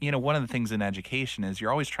 like, you know, one of the things in education is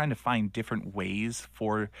you're always trying to find different ways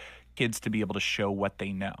for kids to be able to show what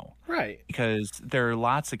they know. Right. Because there are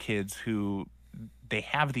lots of kids who they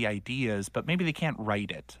have the ideas, but maybe they can't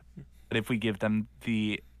write it. But if we give them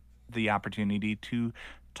the opportunity to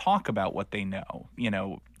talk about what they know, you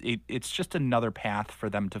know, it's just another path for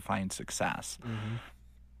them to find success. Mm-hmm.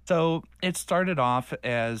 So it started off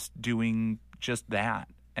as doing just that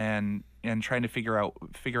and trying to figure out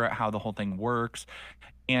how the whole thing works.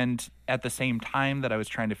 And at the same time that I was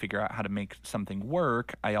trying to figure out how to make something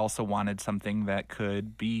work, I also wanted something that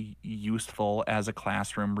could be useful as a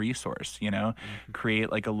classroom resource, you know, create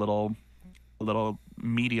like a little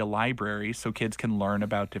media library so kids can learn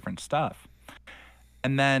about different stuff.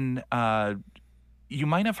 And then you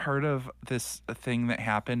might have heard of this thing that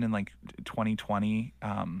happened in like 2020,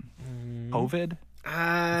 COVID.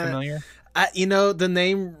 Familiar? You know, the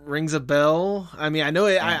name rings a bell. I mean, I know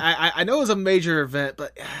it. Yeah. I know it was a major event,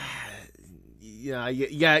 but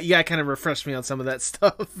yeah, kind of refreshed me on some of that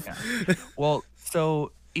stuff. Yeah. Well,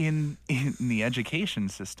 so in the education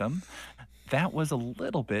system, that was a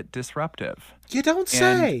little bit disruptive. You don't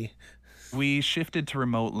say. We shifted to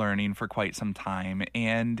remote learning for quite some time,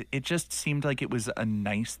 and it just seemed like it was a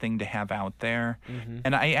nice thing to have out there. Mm-hmm.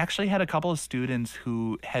 And I actually had a couple of students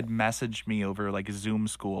who had messaged me over like Zoom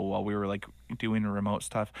school while we were like doing remote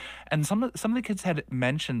stuff. And some of the kids had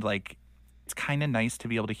mentioned like it's kind of nice to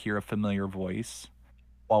be able to hear a familiar voice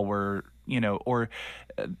while we're, or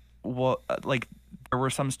like there were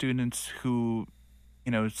some students who,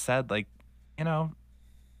 said like, you know,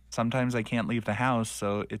 sometimes I can't leave the house,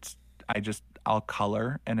 so I'll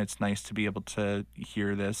color, and it's nice to be able to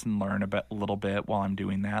hear this and learn a little bit while I'm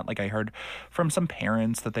doing that. Like I heard from some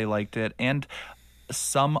parents that they liked it, and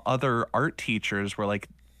some other art teachers were like,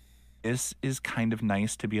 this is kind of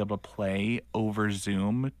nice to be able to play over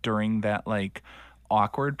Zoom during that like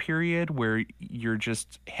awkward period where you're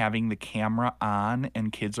just having the camera on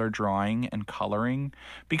and kids are drawing and coloring,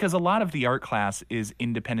 because a lot of the art class is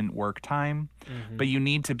independent work time, but you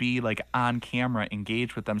need to be like on camera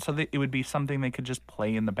engaged with them so that it would be something they could just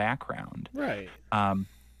play in the background. Right.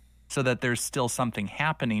 So that there's still something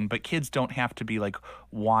happening, but kids don't have to be like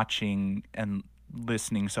watching and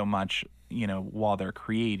listening so much, while they're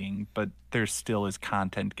creating, but there still is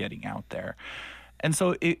content getting out there. And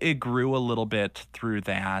so it grew a little bit through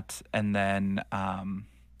that. And then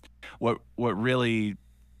what really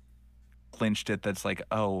clinched it, that's like,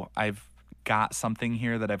 oh, I've got something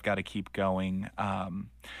here that I've got to keep going.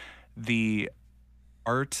 The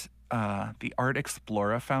Art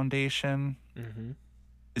Explora Foundation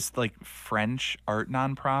is like French art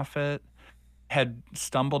nonprofit, had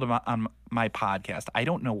stumbled on my podcast. I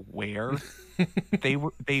don't know where.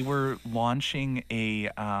 They were launching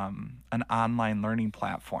an online learning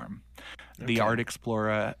platform, the Art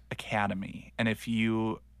Explora Academy. And if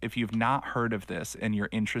you've not heard of this and you're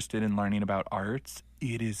interested in learning about arts,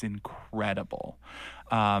 it is incredible.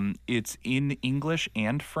 It's in English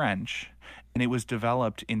and French, and it was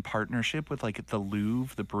developed in partnership with like the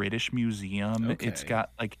Louvre, the British Museum. Okay. It's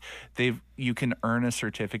got like you can earn a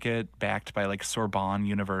certificate backed by like Sorbonne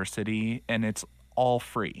University, and it's all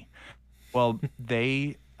free. Well,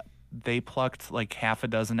 they plucked like half a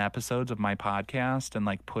dozen episodes of my podcast and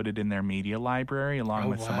like put it in their media library along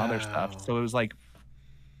with some other stuff. So it was like,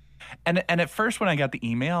 and at first when I got the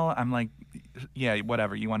email, I'm like, yeah,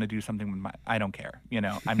 whatever. You want to do something with I don't care.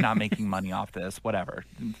 I'm not making money off this, whatever.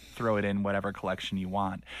 Throw it in whatever collection you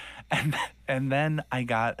want. And then I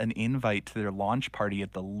got an invite to their launch party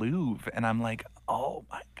at the Louvre, and I'm like, oh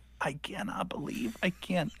my, I cannot believe I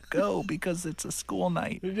can't go because it's a school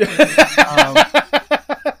night.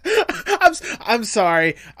 I'm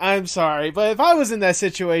sorry, but if I was in that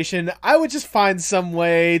situation, I would just find some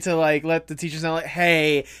way to like let the teachers know, like,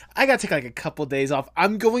 hey, I gotta take like a couple days off.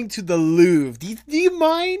 I'm going to the Louvre. Do you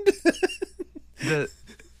mind?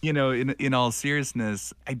 In all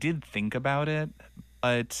seriousness, I did think about it,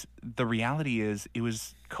 but the reality is it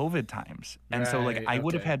was COVID times. And so like I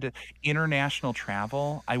would have had to international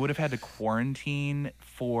travel. I would have had to quarantine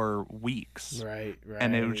for weeks. Right.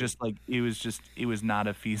 And it was just like, it was not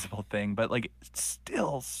a feasible thing, but like it's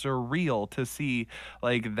still surreal to see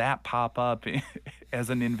like that pop up as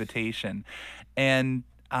an invitation. And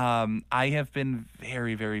I have been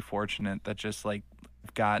very, very fortunate that just like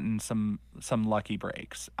gotten some lucky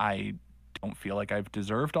breaks. I don't feel like I've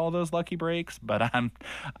deserved all those lucky breaks, but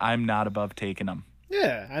I'm not above taking them.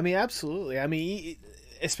 Yeah, I mean, absolutely. I mean,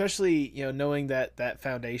 especially, knowing that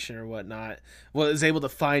foundation or whatnot was able to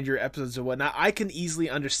find your episodes or whatnot, I can easily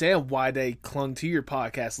understand why they clung to your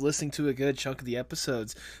podcast, listening to a good chunk of the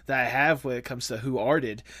episodes that I have when it comes to Who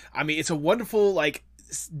Arted. I mean, it's a wonderful, like,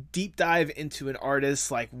 deep dive into an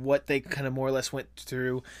artist, like what they kind of more or less went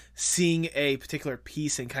through, seeing a particular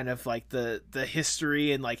piece and kind of like the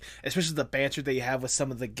history and like especially the banter that you have with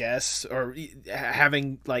some of the guests, or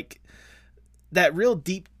having like that real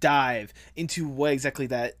deep dive into what exactly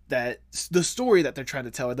that the story that they're trying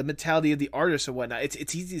to tell, or the mentality of the artist or whatnot.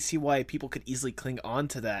 It's easy to see why people could easily cling on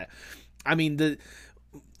to that. I mean,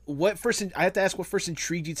 I have to ask, what first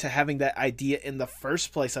intrigued you to having that idea in the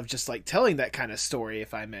first place of just like telling that kind of story,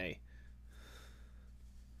 if I may?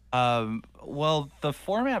 Well, the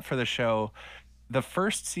format for the show, the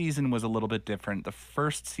first season was a little bit different. The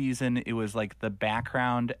first season, it was like the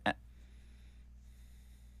background. All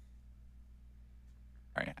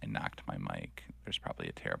right, I knocked my mic. There's probably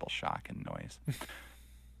a terrible shock and noise.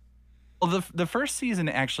 Well, the first season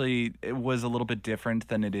actually it was a little bit different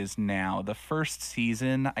than it is now. The first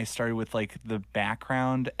season, I started with like the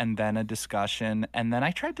background and then a discussion, and then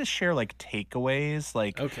I tried to share like takeaways,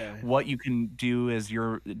 like what you can do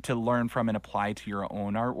to learn from and apply to your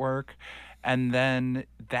own artwork. And then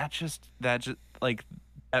that just like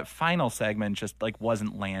that final segment just like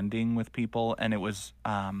wasn't landing with people, and it was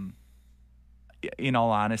in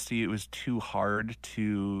all honesty, it was too hard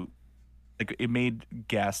to, like, it made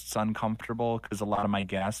guests uncomfortable because a lot of my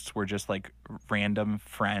guests were just like random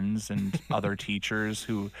friends and other teachers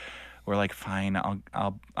who were like, fine,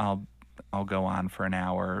 I'll I'll go on for an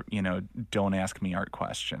hour. Don't ask me art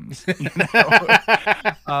questions.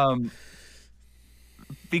 Um,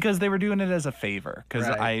 because they were doing it as a favor. Because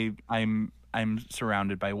Right. I'm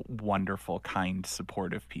surrounded by wonderful, kind,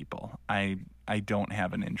 supportive people. I don't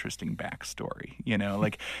have an interesting backstory.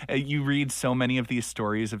 Like you read so many of these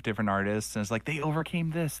stories of different artists, and it's like they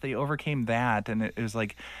overcame this, they overcame that, and it was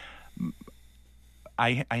like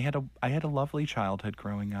I had a lovely childhood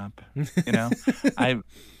growing up. I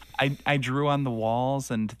I drew on the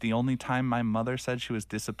walls, and the only time my mother said she was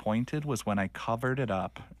disappointed was when I covered it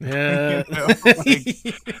up. Yeah.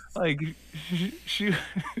 Like like she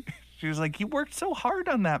she was like, "You worked so hard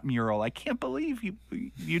on that mural. I can't believe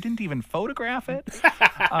you didn't even photograph it."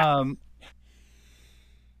 Um,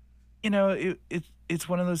 it's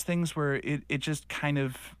one of those things where it just kind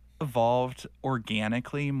of evolved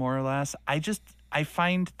organically, more or less. I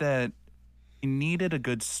find that I needed a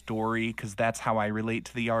good story because that's how I relate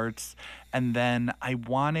to the arts. And then I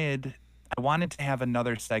wanted to have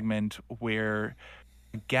another segment where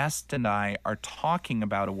a guest and I are talking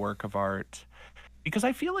about a work of art because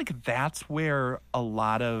I feel like that's where a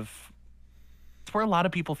lot of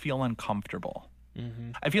people feel uncomfortable.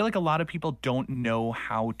 Hmm. I feel like a lot of people don't know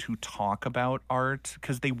how to talk about art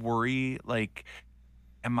because they worry, like,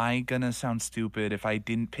 am I gonna sound stupid if I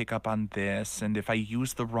didn't pick up on this and if I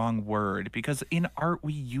use the wrong word? Because in art,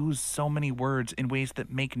 we use so many words in ways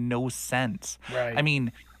that make no sense. I Right.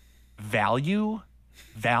 mean, value,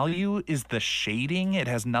 value is the shading. It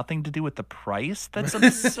has nothing to do with the price. That's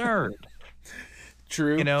absurd, you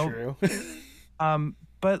True. know? True.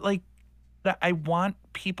 But like, I want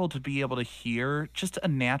people to be able to hear just a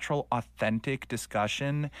natural, authentic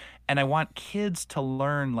discussion. And I want kids to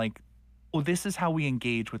learn, like, oh, this is how we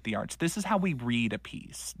engage with the arts. This is how we read a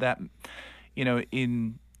piece. That,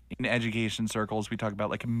 in education circles, we talk about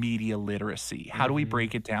like media literacy. How do we Hmm.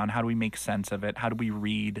 break it down? How do we make sense of it? How do we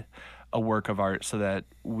read a work of art so that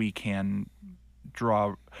we can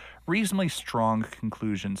draw reasonably strong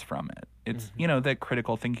conclusions from it? It's, Hmm. that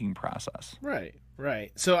critical thinking process. Right.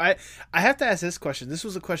 Right. So I have to ask this question. This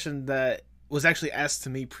was a question that was actually asked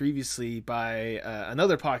to me previously by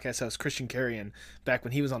another podcast host, Christian Carrion, back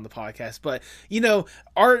when he was on the podcast. But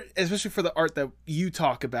art, especially for the art that you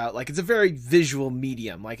talk about, like it's a very visual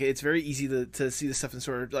medium. Like it's very easy to see the stuff and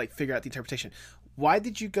sort of like figure out the interpretation. Why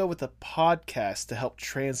did you go with a podcast to help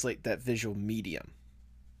translate that visual medium?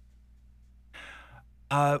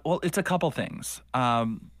 Well, it's a couple things.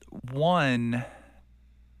 One,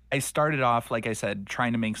 I started off, like I said,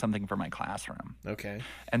 trying to make something for my classroom. Okay.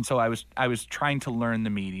 And so I was trying to learn the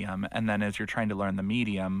medium, and then as you're trying to learn the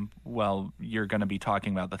medium, well, you're going to be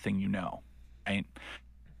talking about the thing right?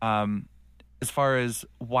 Um, as far as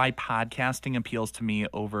why podcasting appeals to me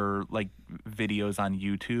over like videos on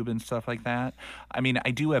YouTube and stuff like that. I mean,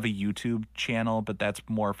 I do have a YouTube channel, but that's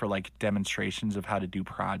more for like demonstrations of how to do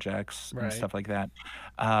projects and Right. stuff like that.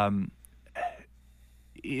 Um,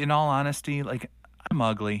 in all honesty, like I'm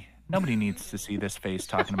ugly. Nobody needs to see this face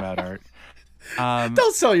talking about art. Um,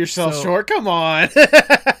 Don't sell yourself so short. Come on.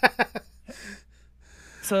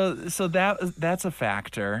 so that's a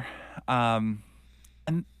factor. Um,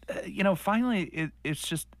 and finally, it's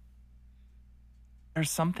just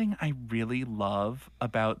there's something I really love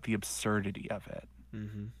about the absurdity of it,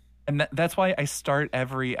 Hmm. and that's why I start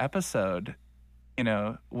every episode.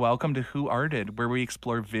 Welcome to Who Arted, where we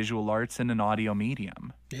explore visual arts in an audio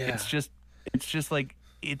medium. Yeah. It's just like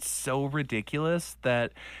it's so ridiculous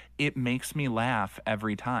that it makes me laugh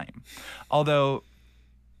every time. Although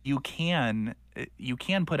you can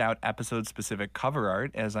put out episode specific cover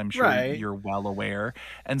art, as I'm sure Right. you're well aware.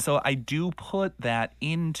 And so I do put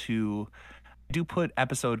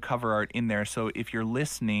episode cover art in there. So if you're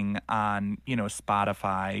listening on,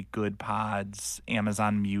 Spotify, Good Pods,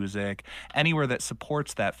 Amazon Music, anywhere that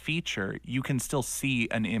supports that feature, you can still see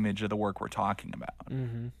an image of the work we're talking about.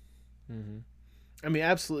 Hmm. Hmm. I mean,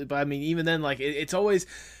 absolutely. But I mean, even then, like it's always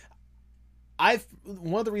I've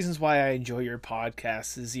one of the reasons why I enjoy your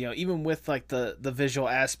podcast is even with like the visual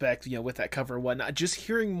aspect, with that cover and whatnot, just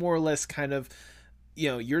hearing more or less kind of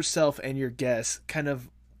yourself and your guests kind of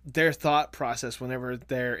their thought process whenever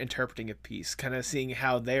they're interpreting a piece, kind of seeing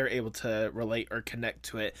how they're able to relate or connect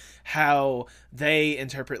to it, how they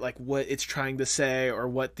interpret like what it's trying to say or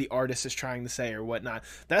what the artist is trying to say or whatnot.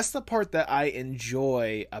 That's the part that I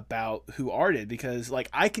enjoy about Who Arted, because like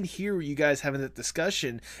I can hear you guys having that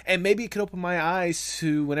discussion, and maybe it could open my eyes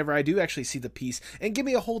to whenever I do actually see the piece and give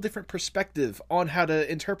me a whole different perspective on how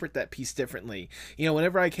to interpret that piece differently.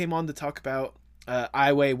 Whenever I came on to talk about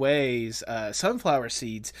Ai Weiwei's sunflower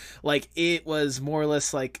seeds, like it was more or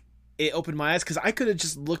less like it opened my eyes, because I could have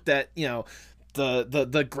just looked at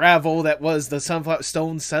the gravel that was the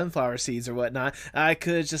sunflower seeds or whatnot. I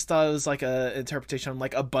could have just thought it was like a interpretation on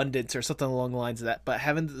like abundance or something along the lines of that. But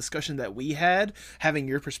having the discussion that we had, having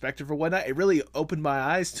your perspective or whatnot, it really opened my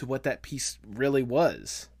eyes to what that piece really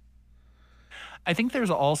was. I think there's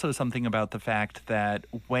also something about the fact that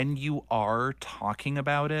when you are talking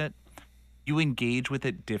about it, you engage with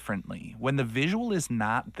it differently. When the visual is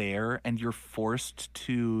not there and you're forced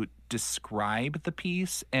to describe the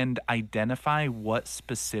piece and identify what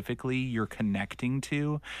specifically you're connecting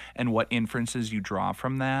to and what inferences you draw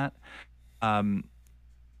from that,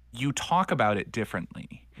 you talk about it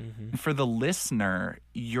differently. Mm-hmm. For the listener,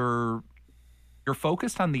 you're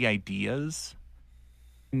focused on the ideas,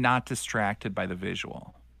 not distracted by the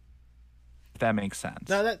visual. If that makes sense.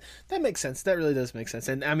 No, that makes sense. That really does make sense.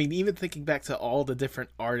 And I mean, even thinking back to all the different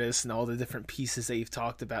artists and all the different pieces that you've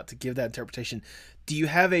talked about to give that interpretation, do you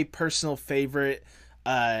have a personal favorite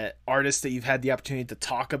artist that you've had the opportunity to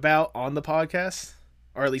talk about on the podcast?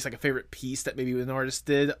 Or at least like a favorite piece that maybe an artist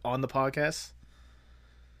did on the podcast?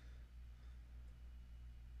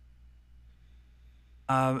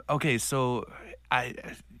 Okay, so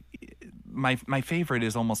my favorite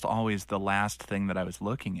is almost always the last thing that I was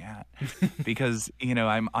looking at, because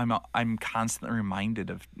I'm constantly reminded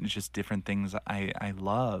of just different things I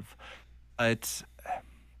love. But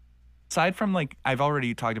aside from, like, I've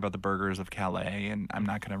already talked about the Burghers of Calais, and I'm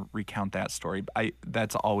not going to recount that story.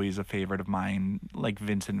 That's always a favorite of mine, like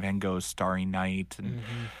Vincent van Gogh's Starry Night, and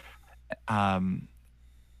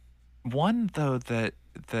one though that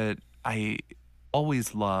I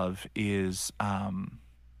always love is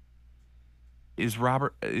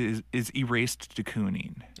Erased de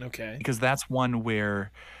Kooning. Okay. Because that's one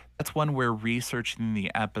where researching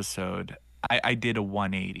the episode, I did a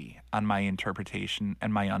 180 on my interpretation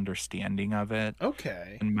and my understanding of it.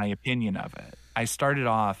 Okay. And my opinion of it. I started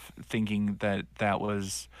off thinking that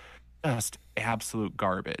was just absolute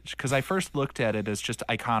garbage, because I first looked at it as just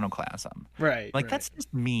iconoclasm. Right. Like, that's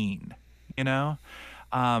just mean, you know?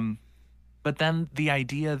 But then the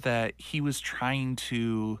idea that he was trying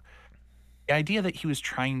to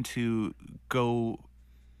go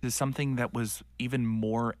to something that was even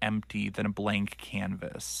more empty than a blank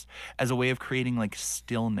canvas, as a way of creating like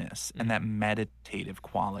stillness and that meditative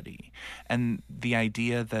quality. And the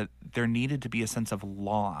idea that there needed to be a sense of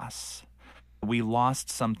loss. We lost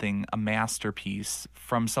something, a masterpiece,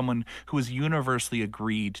 from someone who was universally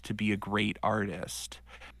agreed to be a great artist.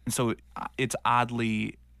 And so it's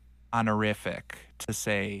oddly honorific to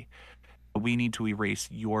say, we need to erase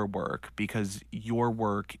your work because your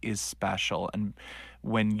work is special. And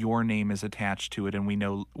when your name is attached to it, and we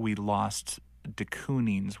know we lost de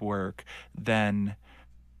Kooning's work, then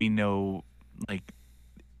we know, like,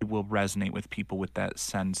 it will resonate with people with that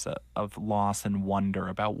sense of loss and wonder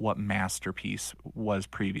about what masterpiece was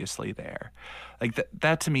previously there. Like,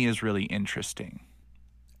 that to me is really interesting.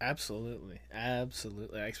 Absolutely.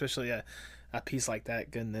 Especially a piece like that.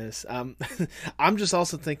 Goodness. I'm just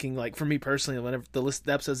also thinking, like, for me personally, whenever the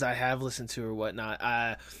episodes I have listened to or whatnot,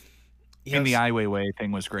 and the Ai Weiwei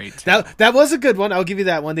thing was great too. That was a good one. I'll give you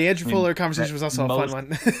that one. The Andrew Fuller conversation was also a fun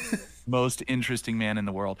one. Most interesting man in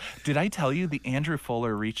the world. Did I tell you the Andrew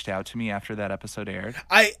Fuller reached out to me after that episode aired?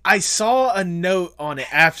 I saw a note on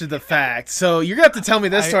it after the fact, so you're gonna have to tell me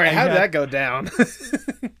this story. How did that go down?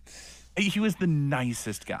 He was the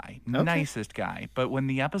nicest guy. But when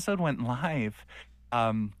the episode went live,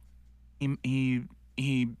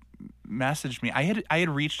 he messaged me. I had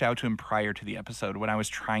reached out to him prior to the episode when I was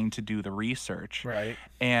trying to do the research. Right.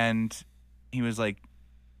 And he was like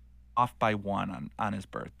off by 1 on his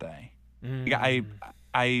birthday.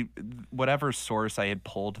 I whatever source I had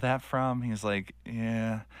pulled that from, he was like,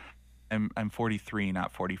 yeah, I'm 43,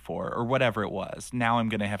 not 44, or whatever it was. Now I'm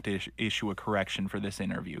going to have to issue a correction for this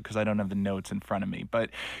interview because I don't have the notes in front of me. But,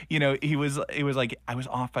 it was like I was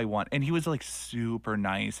off by 1, and he was like super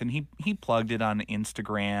nice, and he plugged it on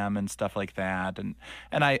Instagram and stuff like that. And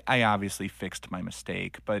I obviously fixed my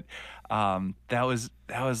mistake, but that was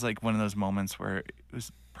like one of those moments where it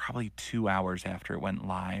was probably 2 hours after it went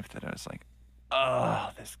live that I was like, oh,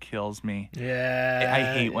 this kills me. Yeah.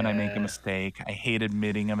 I hate when I make a mistake. I hate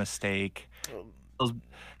admitting a mistake.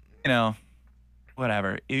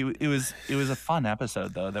 Whatever. It was a fun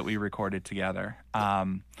episode though that we recorded together.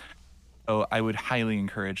 So I would highly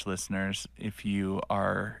encourage listeners, if you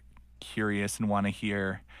are curious and want to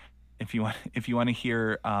hear, if you want to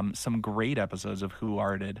hear some great episodes of Who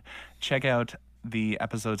Arted, check out the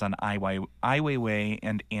episodes on Ai Weiwei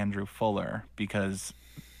and Andrew Fuller, because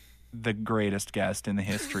the greatest guest in the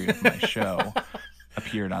history of my show.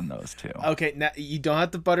 appeared on those too. Okay, now you don't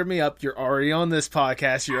have to butter me up. You're already on this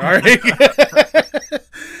podcast. You're already.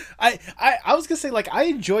 I was gonna say, like, I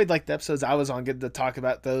enjoyed like the episodes I was on, getting to talk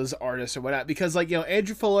about those artists or whatnot, because like, you know,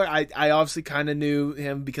 Andrew Fuller, I obviously kind of knew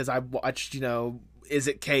him because I watched, you know, Is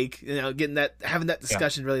It Cake, you know, having that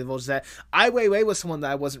discussion really divulges that. Ai Weiwei was someone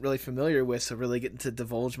that I wasn't really familiar with, so really getting to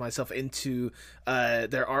divulge myself into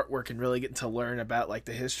their artwork and really getting to learn about like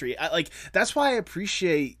the history. That's why I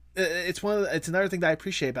appreciate. It's another thing that I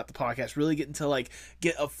appreciate about the podcast, really getting to like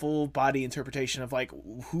get a full body interpretation of like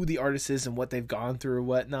who the artist is and what they've gone through or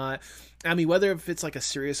whatnot. I mean, whether if it's like a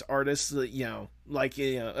serious artist, you know, like,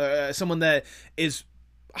 you know, someone that is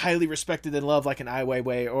highly respected and loved, like an Ai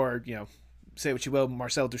Weiwei, or, you know, say what you will,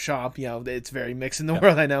 Marcel Duchamp, you know, it's very mixed in the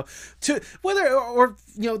world, I know. To whether or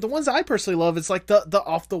you know, the ones I personally love, it's like the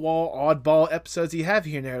off the wall oddball episodes you have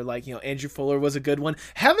here and there, like, you know, Andrew Fuller was a good one.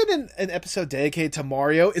 Having an episode dedicated to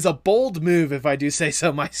Mario is a bold move, if I do say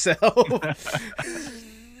so myself.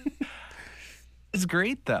 It's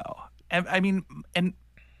great though. I mean, and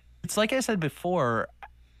it's like I said before,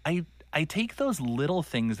 I take those little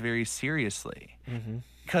things very seriously,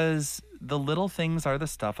 because the little things are the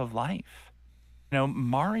stuff of life. You know,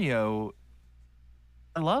 Mario,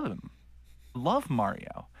 I love him. Love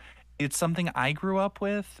Mario. It's something I grew up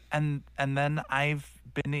with, and then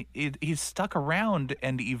he's stuck around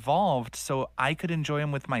and evolved so I could enjoy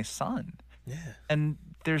him with my son. Yeah. And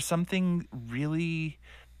there's something really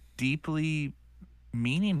deeply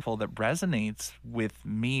meaningful that resonates with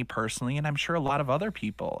me personally, and I'm sure a lot of other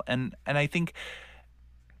people. And I think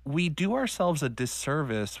we do ourselves a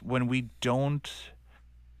disservice when we don't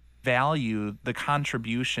value the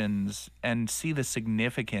contributions and see the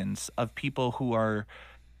significance of people who are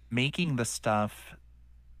making the stuff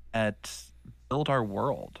that build our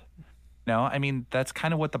world. No, I mean, that's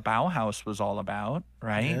kind of what the Bauhaus was all about,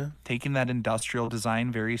 right? Yeah. Taking that industrial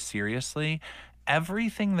design very seriously.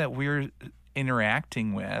 Everything that we're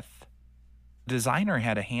interacting with, designer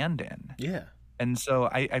had a hand in. Yeah. And so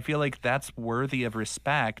I feel like that's worthy of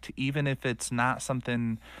respect, even if it's not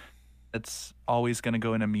something that's always going to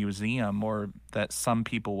go in a museum, or that some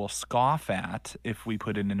people will scoff at if we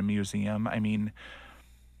put it in a museum. I mean,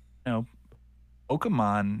 you know,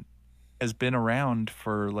 Pokemon has been around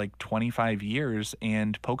for like 25 years,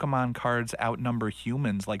 and Pokemon cards outnumber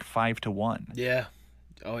humans like 5-1. Yeah.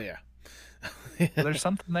 Oh yeah. So there's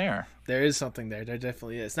something there. There is something there. There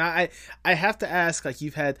definitely is. Now, I have to ask, like,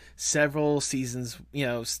 you've had several seasons, you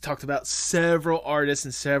know, talked about several artists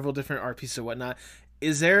and several different art pieces and whatnot.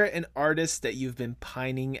 Is there an artist that you've been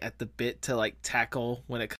pining at the bit to like tackle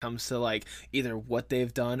when it comes to like either what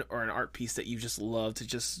they've done or an art piece that you just love to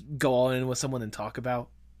just go all in with someone and talk about?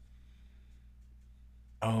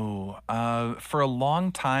 For a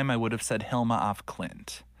long time, I would have said Hilma af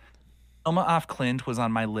Klint. Hilma af Klint was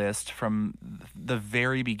on my list from the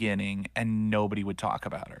very beginning, and nobody would talk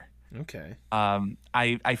about her. Okay.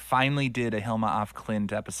 I finally did a Hilma af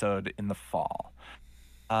Klint episode in the fall.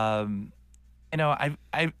 You know,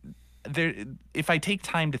 if I take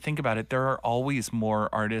time to think about it, there are always more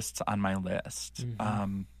artists on my list.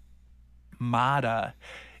 Mata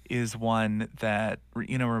is one that,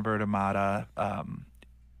 you know, Roberto Mata.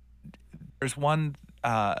 There's one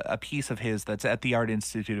a piece of his that's at the Art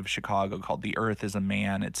Institute of Chicago called "The Earth Is a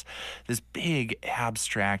Man." It's this big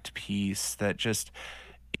abstract piece that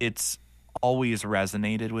it's always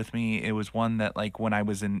resonated with me. It was one that, like, when I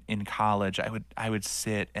was in college, I would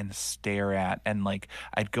sit and stare at, and like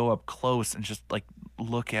I'd go up close and just like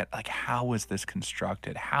look at, like, how was this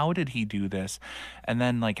constructed? How did he do this? And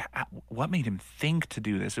then, like, what made him think to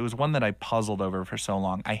do this? It was one that I puzzled over for so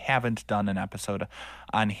long. I haven't done an episode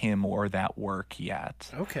on him or that work yet.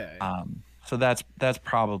 Okay. So that's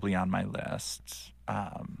probably on my list,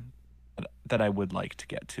 that I would like to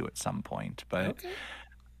get to at some point. But Okay.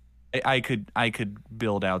 I could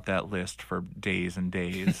build out that list for days and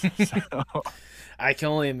days. So. I can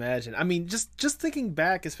only imagine. I mean, just thinking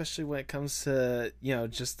back, especially when it comes to, you know,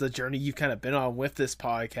 just the journey you've kind of been on with this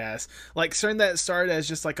podcast, like starting that started as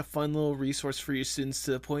just like a fun little resource for your students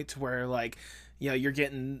to the point to where, like, you know, you're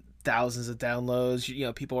getting thousands of downloads, you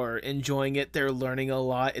know, people are enjoying it, they're learning a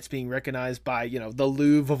lot, it's being recognized by, you know, the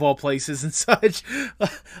Louvre of all places and such.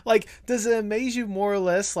 Like, does it amaze you more or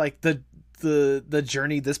less, like, the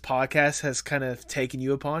journey this podcast has kind of taken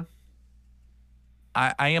you upon?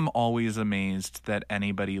 I am always amazed that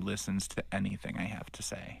anybody listens to anything I have to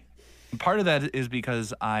say. Part of that is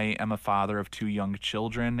because I am a father of 2 young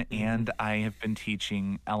children, and I have been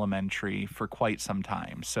teaching elementary for quite some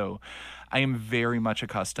time. So I am very much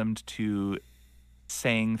accustomed to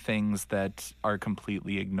saying things that are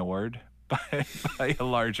completely ignored by a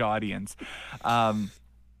large audience.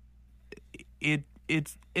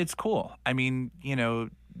 It's cool. I mean,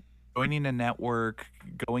 joining a network,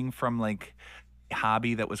 going from like a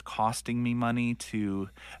hobby that was costing me money to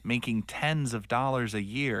making tens of dollars a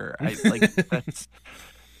year.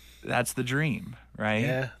 That's the dream, right?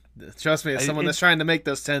 Yeah. Trust me, as someone that's It's trying to make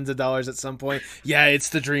those tens of dollars at some point, yeah, it's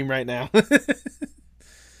the dream right now.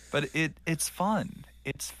 but it's fun.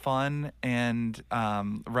 It's fun, and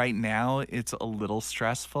right now it's a little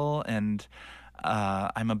stressful, and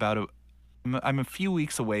I'm a few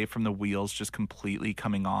weeks away from the wheels just completely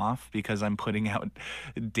coming off because I'm putting out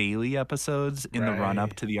daily episodes in the run up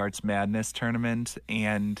Right. to the Arts Madness tournament,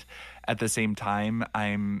 and at the same time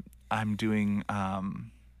I'm doing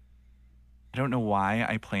I don't know why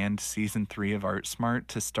I planned season 3 of Art Smart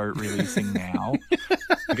to start releasing now.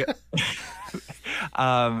 Okay.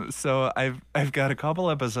 So I've got a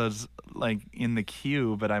couple episodes like in the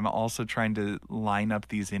queue, but I'm also trying to line up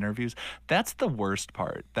these interviews. That's the worst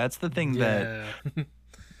part. That's the thing that Yeah.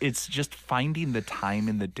 it's just finding the time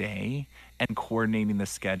in the day and coordinating the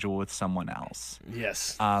schedule with someone else.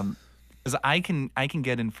 Yes. Because I can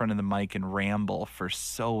get in front of the mic and ramble for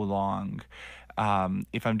so long,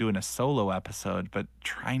 if I'm doing a solo episode, but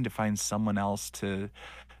trying to find someone else to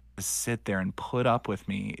sit there and put up with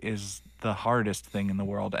me is the hardest thing in the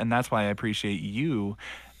world. And that's why I appreciate you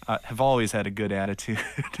have always had a good attitude.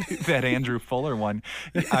 That Andrew Fuller one,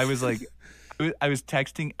 I was like, I was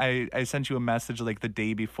texting, I sent you a message like the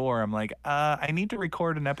day before. I'm like, I need to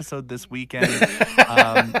record an episode this weekend.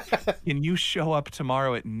 Can you show up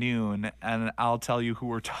tomorrow at noon and I'll tell you who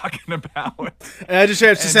we're talking about? And I just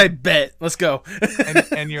have to say, bet. Let's go.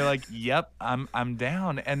 And you're like, yep, I'm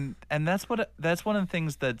down. And that's one of the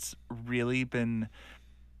things that's really been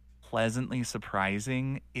pleasantly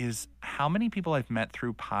surprising is how many people I've met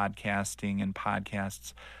through podcasting and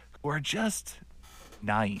podcasts who are just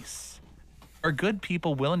nice, are good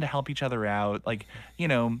people willing to help each other out, like,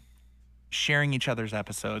 sharing each other's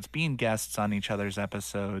episodes, being guests on each other's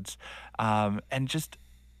episodes, and just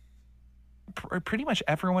pretty much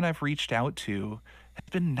everyone I've reached out to has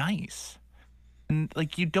been nice. And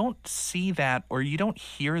like you don't see that or you don't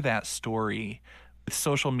hear that story with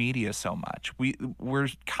social media so much. We're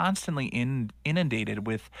constantly inundated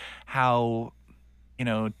with how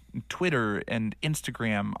Twitter and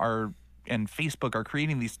Instagram and Facebook are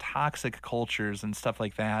creating these toxic cultures and stuff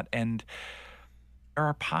like that. And there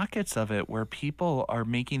are pockets of it where people are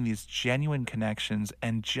making these genuine connections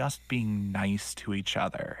and just being nice to each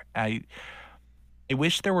other. I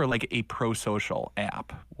wish there were like a pro-social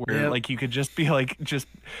app where Yep. like you could just be like just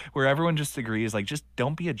where everyone just agrees like just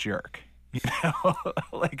don't be a jerk.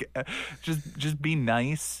 Like just be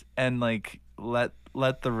nice and like let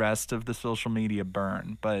the rest of the social media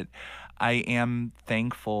burn. But I am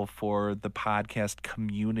thankful for the podcast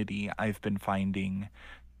community I've been finding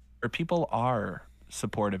where people are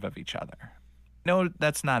supportive of each other. No,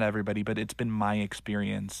 that's not everybody, but it's been my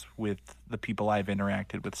experience with the people I've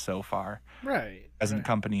interacted with so far, Right. present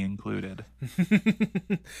company included.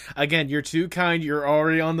 Again, you're too kind. You're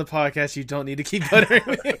already on the podcast. You don't need to keep buttering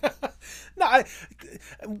me. No,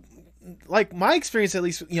 like my experience, at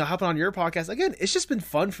least, hopping on your podcast again, it's just been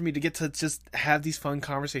fun for me to get to just have these fun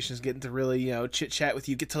conversations, getting to really, chit chat with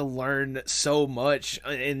you, get to learn so much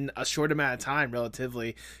in a short amount of time,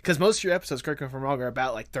 relatively. Because most of your episodes, correct me if I'm wrong, are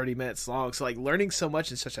about like 30 minutes long. So like learning so much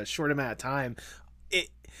in such a short amount of time,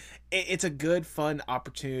 it's a good, fun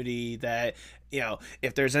opportunity that,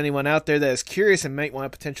 if there's anyone out there that is curious and might want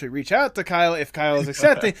to potentially reach out to Kyle, if Kyle is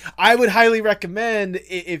accepting, I would highly recommend,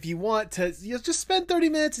 if you want to, just spend 30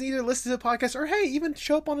 minutes and either listen to the podcast or, hey, even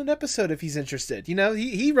show up on an episode if he's interested.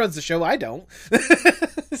 He runs the show. I don't.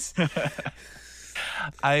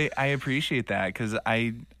 I appreciate that because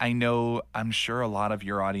I know I'm sure a lot of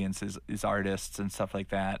your audience is artists and stuff like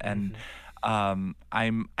that, and I'm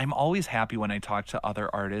always happy when I talk to other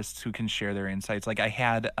artists who can share their insights. Like I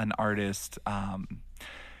had an artist,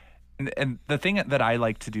 and the thing that I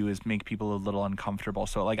like to do is make people a little uncomfortable.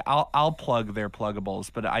 So like I'll plug their pluggables,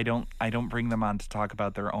 but I don't bring them on to talk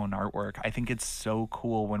about their own artwork. I think it's so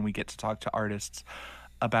cool when we get to talk to artists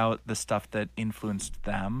about the stuff that influenced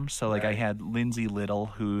them. So like I had Lindsay Little,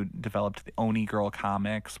 who developed the Oni Girl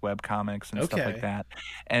comics, web comics, and stuff Okay. like that.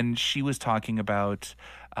 And she was talking about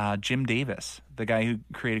Jim Davis, the guy who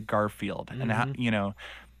created Garfield, and how,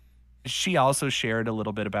 she also shared a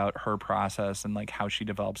little bit about her process and like how she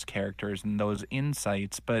develops characters and those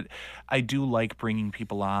insights. But I do like bringing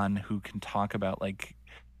people on who can talk about like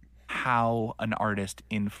how an artist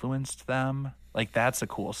influenced them. Like that's a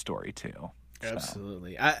cool story too. So.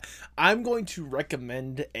 Absolutely. I'm going to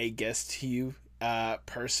recommend a guest to you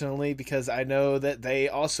personally, because I know that they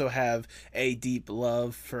also have a deep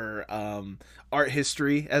love for art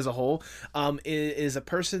history as a whole. Is a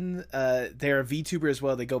person, they're a VTuber as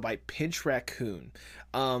well. They go by Pinch Raccoon.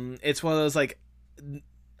 It's one of those like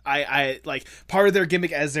I like part of their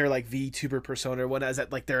gimmick as their like VTuber persona one is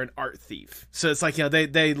that like they're an art thief. So it's like, you know,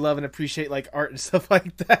 they love and appreciate like art and stuff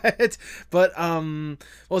like that. But what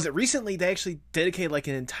was it? Recently they actually dedicated like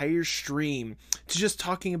an entire stream to just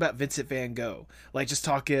talking about Vincent van Gogh. Like just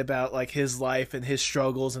talking about like his life and his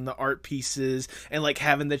struggles and the art pieces and like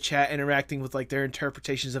having the chat interacting with like their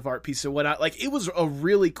interpretations of art pieces and whatnot. Like it was a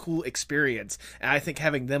really cool experience. And I think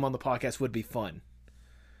having them on the podcast would be fun.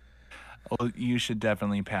 Well, you should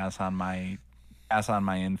definitely pass on my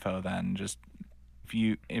info then. Just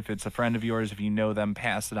if it's a friend of yours, if you know them,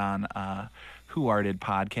 pass it on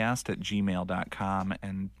whoartedpodcast@gmail.com,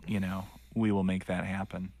 and we will make that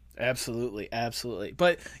happen. Absolutely, absolutely.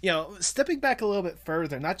 But, stepping back a little bit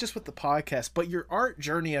further, not just with the podcast, but your art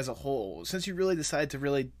journey as a whole, since you really decided to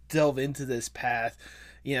really delve into this path,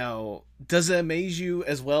 does it amaze you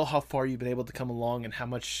as well how far you've been able to come along and how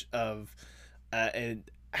much of an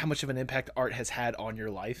impact art has had on your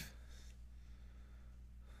life?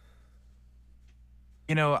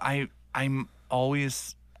 I'm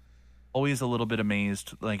always a little bit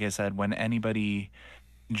amazed, like I said, when anybody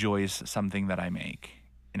enjoys something that I make.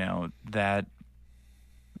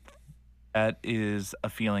 That is a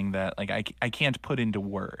feeling that like I can't put into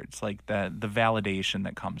words, like the validation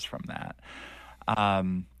that comes from that.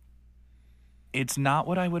 It's not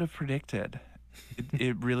what I would have predicted.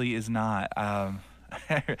 It really is not. I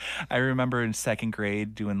remember in second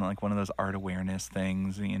grade doing like one of those art awareness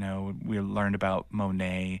things. We learned about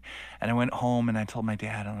Monet, and I went home and I told my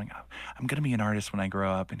dad, I'm like, I'm gonna be an artist when I grow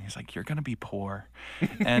up, and he's like, you're gonna be poor,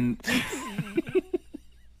 and he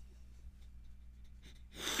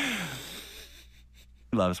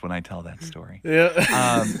loves when I tell that story.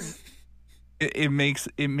 Yeah. It makes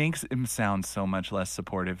him sound so much less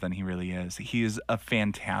supportive than he really is. He is a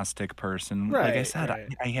fantastic person. Right, like I said, right.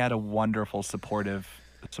 I had a wonderful supportive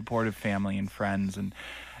family and friends, and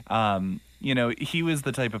he was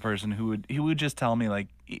the type of person who would just tell me, like,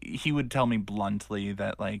 he would tell me bluntly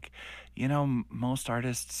that, like, most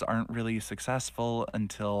artists aren't really successful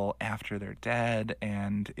until after they're dead,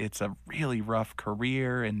 and it's a really rough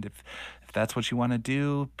career, and if that's what you want to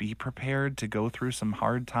do, be prepared to go through some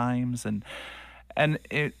hard times. And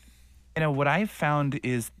it, what I've found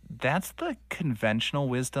is that's the conventional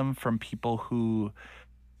wisdom from people who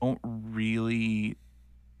don't really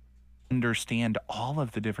understand all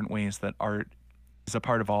of the different ways that art is a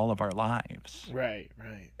part of all of our lives. Right,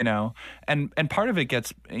 right. And part of it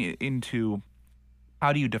gets into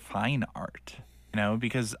how do you define art?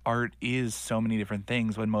 Because art is so many different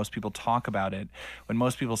things. When most people talk about it, when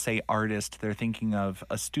most people say artist, they're thinking of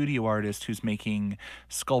a studio artist who's making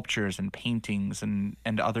sculptures and paintings and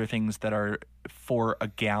other things that are for a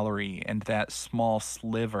gallery and that small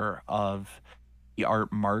sliver of the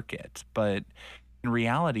art market. But in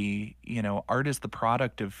reality, art is the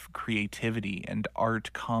product of creativity, and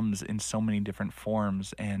art comes in so many different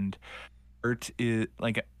forms. And art is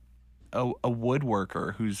like a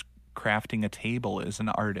woodworker who's crafting a table is an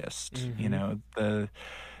artist. Mm-hmm.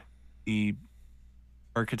 The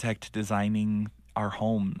architect designing our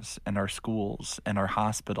homes and our schools and our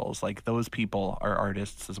hospitals, like those people are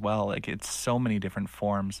artists as well. Like it's so many different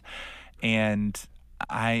forms. And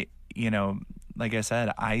I, like I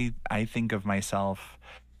said, I think of myself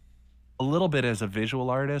a little bit as a visual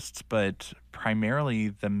artist, but primarily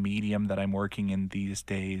the medium that I'm working in these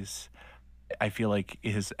days, I feel like,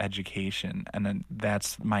 is education, and then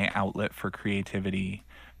that's my outlet for creativity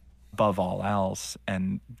above all else,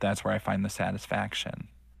 and that's where I find the satisfaction.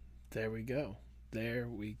 There we go. There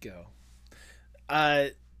we go.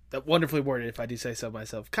 That wonderfully worded, if I do say so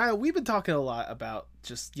myself. Kyle, we've been talking a lot about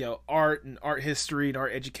just, art and art history and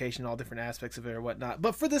art education, all different aspects of it or whatnot.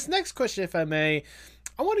 But for this next question, if I may,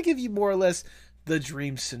 I want to give you more or less the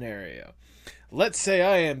dream scenario. Let's say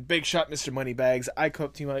I am Big Shot Mr. Moneybags. I come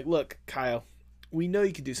up to you like, look, Kyle, we know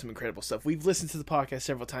you can do some incredible stuff. We've listened to the podcast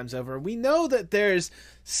several times over. We know that there's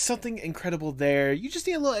something incredible there. You just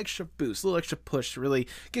need a little extra boost, a little extra push to really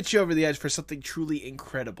get you over the edge for something truly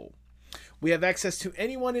incredible. We have access to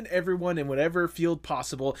anyone and everyone in whatever field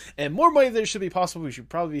possible, and more money than should be possible. We should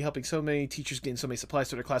probably be helping so many teachers getting so many supplies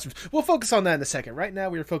to their classrooms. We'll focus on that in a second. Right now,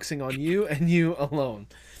 we are focusing on you and you alone.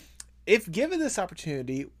 If given this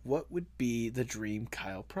opportunity, what would be the dream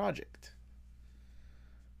Kyle project?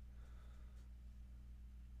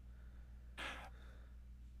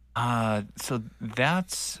 So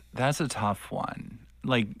that's a tough one.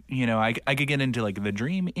 like, I could get into like the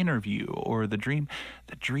dream interview or the dream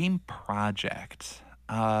project.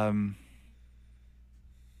 I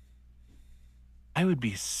would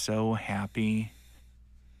be so happy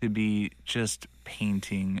to be just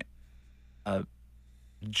painting a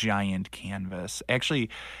giant canvas. Actually,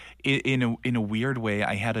 in a weird way,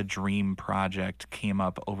 I had a dream project came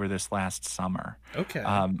up over this last summer. Okay.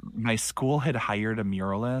 My school had hired a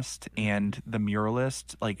muralist, and the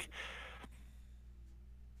muralist like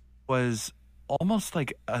was almost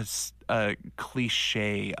like a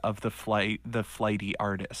cliche of the flighty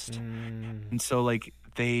artist. And so like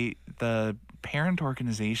the parent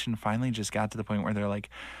organization finally just got to the point where they're like,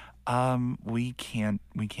 we can't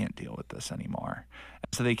deal with this anymore.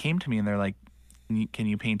 And so they came to me and they're like, can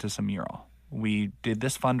you paint us a mural? We did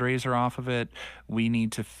this fundraiser off of it. We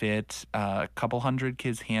need to fit a couple hundred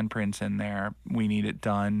kids' handprints in there. We need it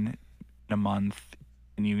done in a month.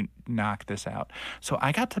 Can you knock this out? So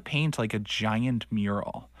I got to paint like a giant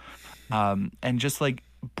mural, and just like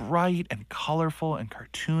bright and colorful and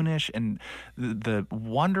cartoonish, and the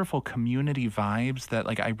wonderful community vibes that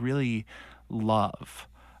like I really love.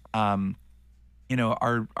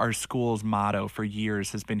 Our school's motto for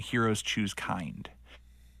years has been heroes choose kind.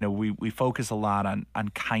 We focus a lot on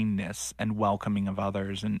kindness and welcoming of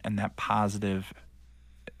others, and that positive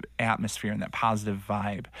atmosphere and that positive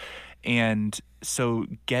vibe. And so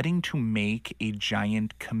getting to make a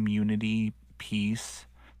giant community piece,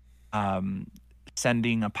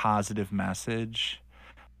 sending a positive message,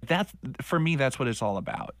 that's, for me, that's what it's all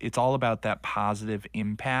about. It's all about that positive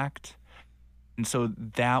impact. And so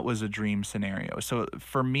that was a dream scenario. So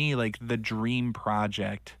for me, like the dream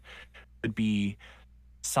project would be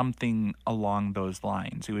something along those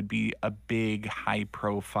lines. It would be a big, high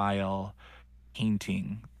profile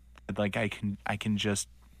painting. Like I can just,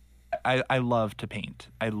 I love to paint.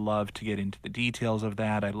 I love to get into the details of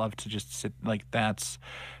that. I love to just sit, like that's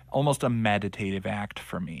almost a meditative act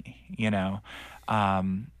for me,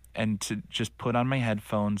 and to just put on my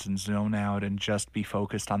headphones and zone out and just be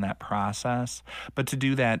focused on that process. But to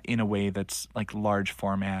do that in a way that's like large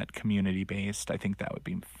format, community based, I think that would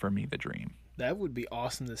be, for me, the dream. That would be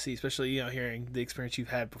awesome to see, especially, hearing the experience you've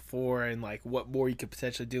had before and like what more you could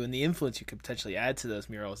potentially do and the influence you could potentially add to those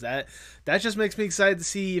murals. That just makes me excited to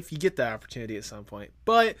see if you get that opportunity at some point.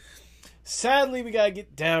 But sadly, we got to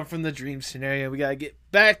get down from the dream scenario. We got to get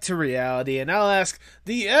back to reality, and I'll ask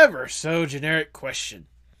the ever so generic question.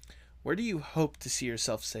 Where do you hope to see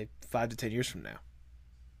yourself, say, 5 to 10 years from now?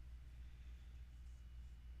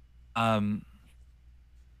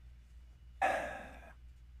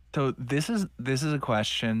 So this is a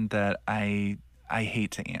question that I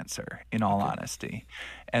hate to answer, in all honesty.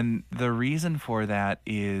 And the reason for that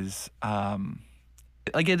is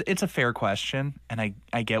it's a fair question, and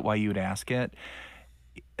I get why you would ask it.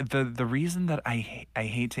 The reason that I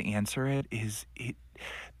hate to answer it is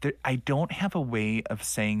I don't have a way of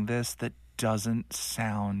saying this that doesn't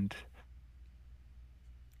sound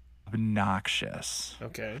obnoxious.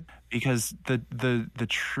 Okay. Because the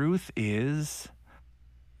truth is,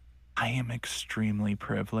 I am extremely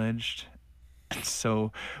privileged. And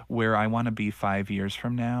so where I want to be 5 years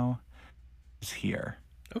from now is here.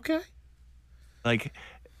 Okay. Like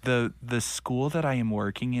the school that I am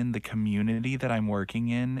working in, the community that I'm working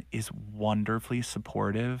in is wonderfully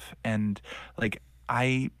supportive. And like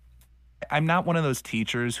I'm not one of those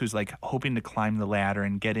teachers who's like hoping to climb the ladder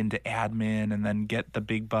and get into admin and then get the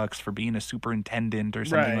big bucks for being a superintendent or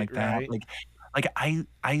something like that. Right. Like I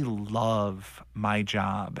love my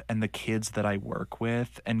job and the kids that I work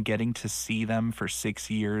with, and getting to see them for 6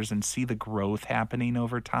 years and see the growth happening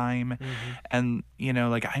over time. And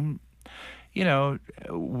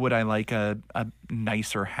would I like a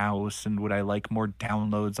nicer house, and would I like more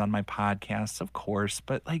downloads on my podcasts? Of course,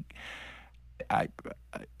 but like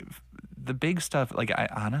the big stuff, like I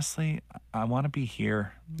honestly want to be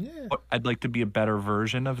here. Yeah. I'd like to be a better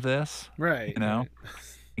version of this. Right. Right.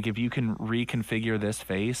 Like if you can reconfigure this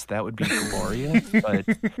face, that would be glorious. But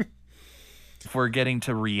if we're getting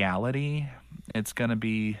to reality, it's gonna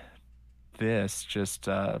be this, just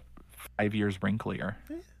 5 years wrinklier.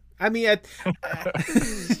 I mean,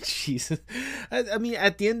 Jesus. I mean,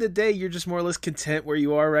 at the end of the day, you're just more or less content where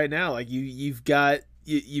you are right now. Like you've got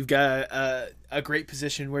a great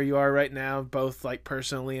position where you are right now, both like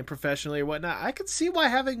personally and professionally or whatnot. I could see why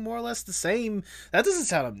having more or less the same. That doesn't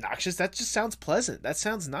sound obnoxious. That just sounds pleasant. That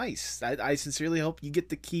sounds nice. I sincerely hope you get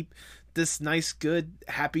to keep this nice, good,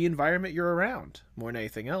 happy environment you're around more than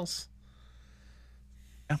anything else.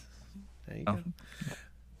 Yeah. There you go.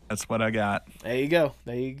 That's what I got. There you go.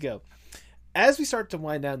 As we start to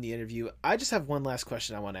wind down the interview, I just have one last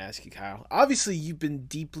question I want to ask you, Kyle. Obviously, you've been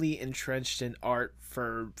deeply entrenched in art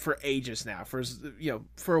for ages now,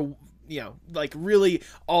 like really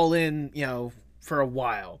all in, for a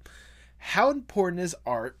while. How important is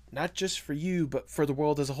art, not just for you, but for the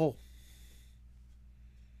world as a whole?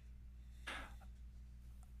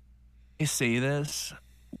 I say this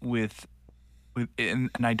and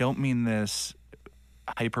I don't mean this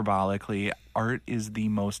hyperbolically. Art is the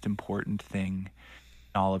most important thing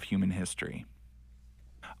in all of human history.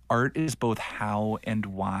 Art is both how and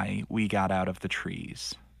why we got out of the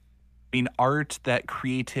trees. I mean, art, that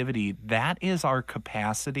creativity, that is our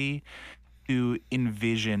capacity to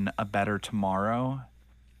envision a better tomorrow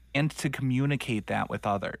and to communicate that with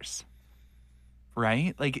others.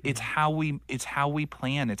 Right? Like it's how we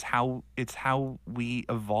plan, it's how we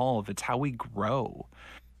evolve, it's how we grow.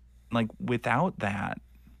 Like without that,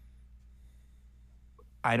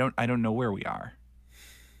 I don't know where we are.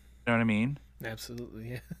 You know what I mean?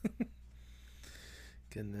 Absolutely. Yeah.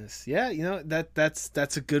 Goodness. Yeah,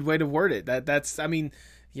 that's a good way to word it. That's I mean,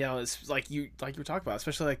 it's like you were talking about,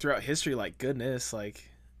 especially like throughout history, like goodness, like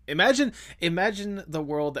imagine the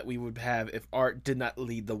world that we would have if art did not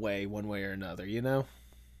lead the way one way or another,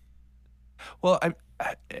 Well,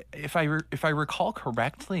 if I recall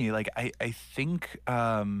correctly, like I think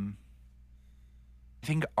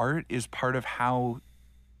art is part of how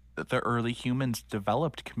the early humans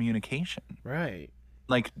developed communication. Right.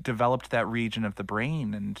 Like developed that region of the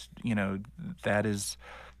brain, and that is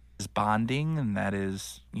bonding, and that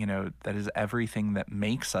is everything that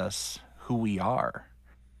makes us who we are.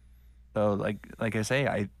 So like I say,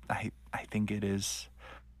 I think it is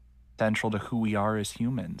central to who we are as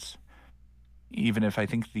humans. Even if I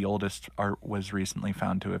think the oldest art was recently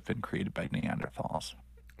found to have been created by Neanderthals.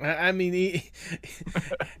 I mean,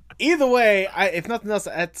 either way, if nothing else,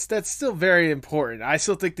 that's still very important. I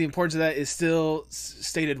still think the importance of that is still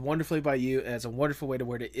stated wonderfully by you, and it's a wonderful way to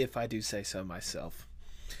word it, if I do say so myself.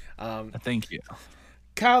 Thank you.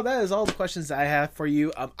 Kyle, that is all the questions I have for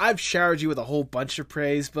you. I've showered you with a whole bunch of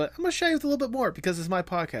praise, but I'm going to shower you with a little bit more because it's my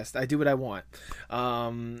podcast. I do what I want.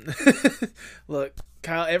 Look,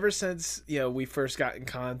 Kyle, ever since we first got in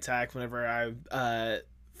contact, whenever I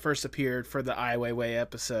first appeared for the Ai Weiwei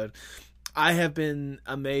episode, I have been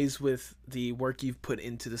amazed with the work you've put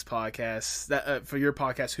into this podcast, for your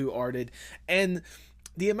podcast, Who Arted, and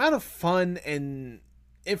the amount of fun and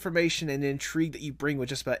information and intrigue that you bring with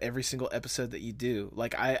just about every single episode that you do.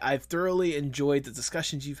 Like I've thoroughly enjoyed the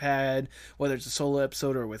discussions you've had, whether it's a solo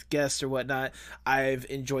episode or with guests or whatnot. I've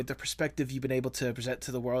enjoyed the perspective you've been able to present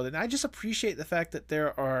to the world, and I just appreciate the fact that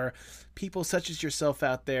there are people such as yourself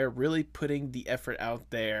out there really putting the effort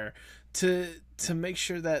out there to make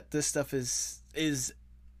sure that this stuff is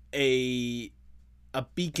a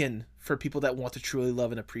beacon for people that want to truly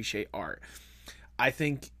love and appreciate art. I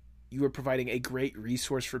think you are providing a great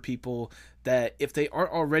resource for people that, if they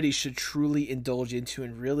aren't already, should truly indulge into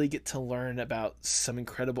and really get to learn about some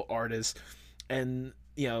incredible artists and,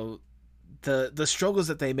 the struggles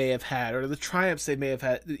that they may have had or the triumphs they may have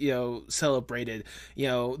had, celebrated,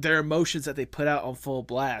 their emotions that they put out on full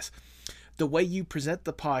blast. The way you present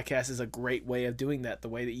the podcast is a great way of doing that. The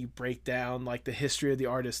way that you break down like the history of the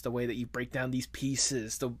artist, the way that you break down these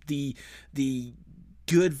pieces, the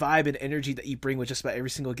good vibe and energy that you bring with just about every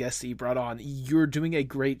single guest that you brought on. You're doing a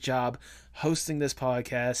great job hosting this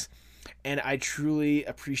podcast, and I truly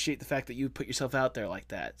appreciate the fact that you put yourself out there like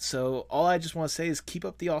that. So all I just want to say is keep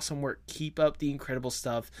up the awesome work, keep up the incredible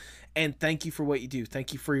stuff, and thank you for what you do.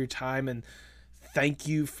 Thank you for your time, and thank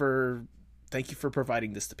you for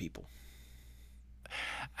providing this to people.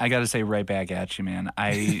 I got to say right back at you, man.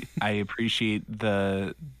 I appreciate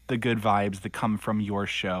the good vibes that come from your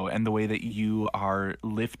show and the way that you are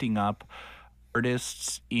lifting up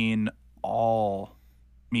artists in all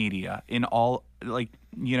media, in all, like,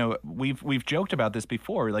 we've joked about this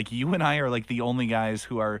before. Like, you and I are like the only guys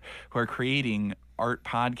who are creating art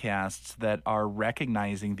podcasts that are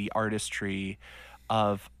recognizing the artistry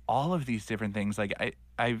of all of these different things. Like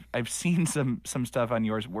I've seen some stuff on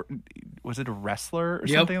yours. Was it a wrestler or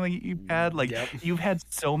something like you've had? Like you've had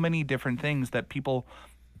so many different things that people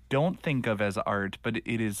don't think of as art, but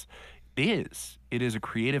it is a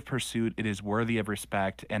creative pursuit. It is worthy of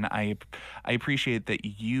respect, and I appreciate that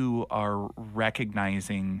you are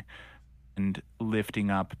recognizing and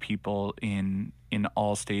lifting up people in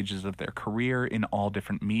all stages of their career, in all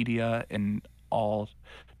different media, in all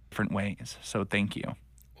different ways. So thank you.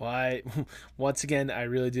 Why, once again, I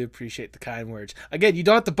really do appreciate the kind words. Again, you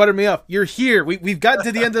don't have to butter me up. You're here. We've gotten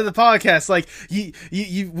to the end of the podcast. Like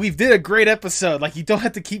we've did a great episode. Like you don't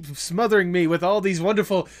have to keep smothering me with all these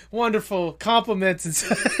wonderful, wonderful compliments and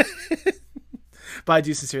stuff. But I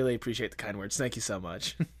do sincerely appreciate the kind words. Thank you so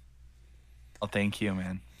much. Well, thank you,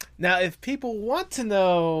 man. Now, if people want to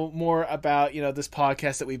know more about, this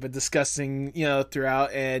podcast that we've been discussing,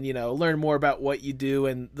 throughout and, learn more about what you do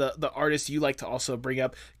and the artists you like to also bring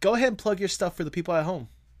up, go ahead and plug your stuff for the people at home.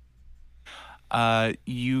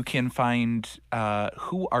 You can find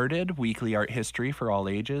Who Arted, Weekly Art History for all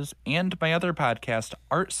ages, and my other podcast,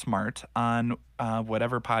 Art Smart, on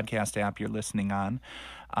whatever podcast app you're listening on.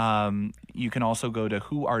 You can also go to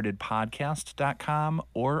whoartedpodcast.com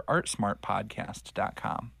or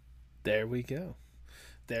artsmartpodcast.com. There we go.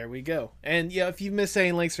 And if you miss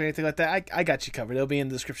any links or anything like that, I got you covered. It'll be in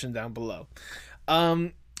the description down below.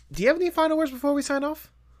 Do you have any final words before we sign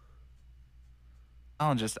off?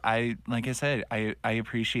 Like I said, I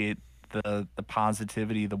appreciate the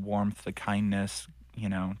positivity, the warmth, the kindness.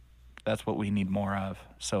 That's what we need more of.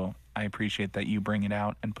 So I appreciate that you bring it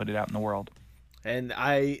out and put it out in the world. And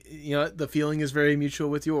the feeling is very mutual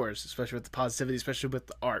with yours, especially with the positivity, especially with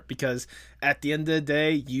the art, because at the end of the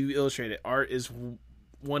day, you illustrate it. Art is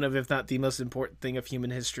one of, if not the most important thing of human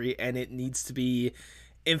history, and it needs to be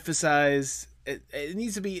emphasized. It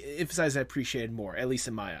needs to be emphasized and appreciated more, at least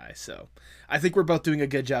in my eyes. So I think we're both doing a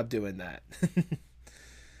good job doing that.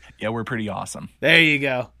 Yeah, we're pretty awesome. There you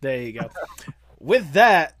go. With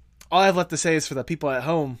that, all I have left to say is for the people at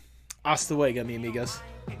home, hasta luego, mi amigos.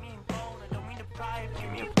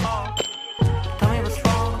 Tell me what's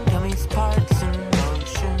wrong, tell me parts in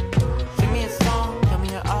motion. Sing me a song, tell me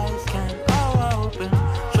your eyes can all open.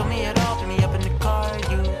 Show me it all, put me up in the car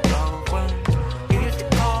you drove when you used to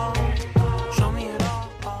call. Show me it all.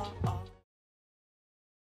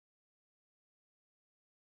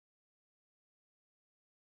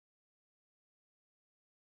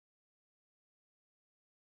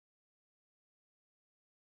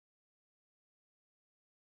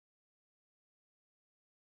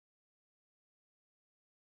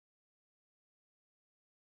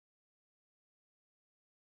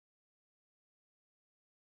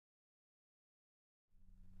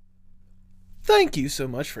 Thank you so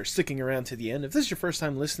much for sticking around to the end. If this is your first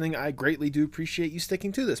time listening, I greatly do appreciate you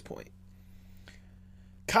sticking to this point.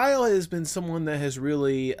 Kyle has been someone that has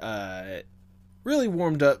really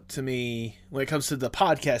warmed up to me when it comes to the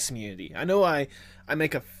podcast community. I know I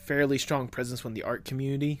make a fairly strong presence in the art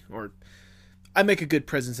community, or I make a good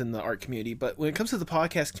presence in the art community, but when it comes to the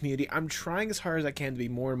podcast community, I'm trying as hard as I can to be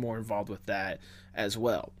more and more involved with that as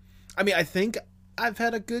well. I mean, I think I've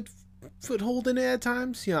had a good foothold in it at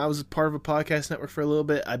times. I was part of a podcast network for a little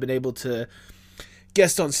bit. I've been able to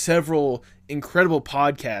guest on several incredible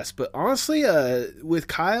podcasts, but honestly, with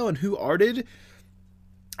Kyle and Who Arted,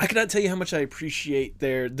 I cannot tell you how much I appreciate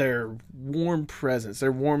their warm presence,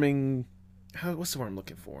 their warming, what's the word I'm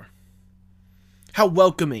looking for? How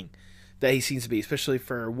welcoming that he seems to be, especially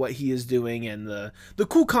for what he is doing and the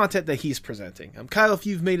cool content that he's presenting. Kyle, if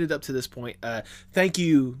you've made it up to this point, thank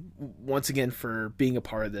you once again for being a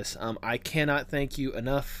part of this. I cannot thank you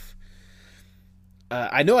enough.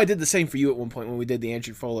 I know I did the same for you at one point when we did the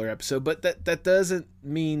Andrew Fuller episode, but that doesn't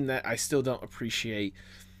mean that I still don't appreciate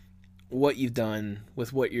what you've done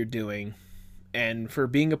with what you're doing and for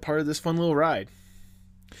being a part of this fun little ride.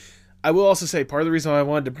 I will also say part of the reason why I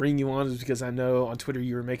wanted to bring you on is because I know on Twitter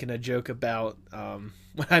you were making a joke about,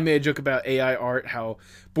 when I made a joke about AI art, how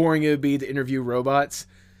boring it would be to interview robots.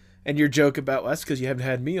 And your joke about, well, that's because you haven't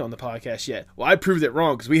had me on the podcast yet. Well, I proved it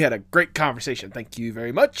wrong because we had a great conversation. Thank you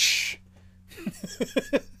very much.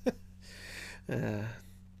 Now,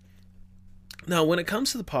 when it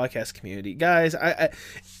comes to the podcast community, guys,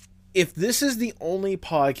 if this is the only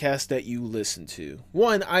podcast that you listen to,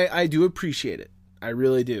 one, I do appreciate it. I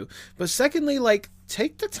really do. But secondly,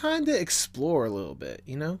 take the time to explore a little bit,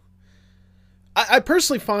 I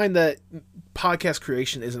personally find that podcast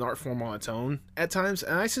creation is an art form on its own at times,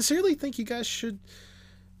 and I sincerely think you guys should,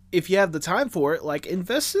 if you have the time for it,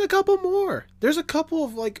 invest in a couple more. There's a couple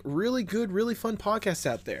of, really good, really fun podcasts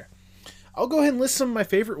out there. I'll go ahead and list some of my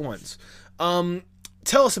favorite ones.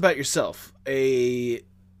 Tell Us About Yourself,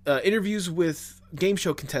 interviews with game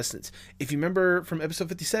show contestants. If you remember from episode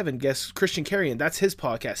 57, guess Christian Carrion, that's his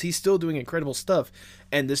podcast. He's still doing incredible stuff,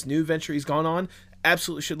 and this new venture he's gone on,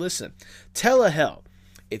 absolutely should listen. Telehell,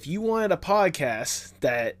 if you wanted a podcast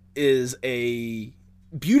that is a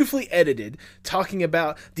beautifully edited, talking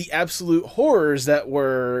about the absolute horrors that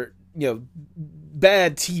were,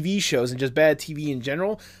 bad TV shows and just bad TV in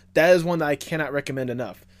general, that is one that I cannot recommend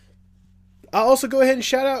enough. I'll also go ahead and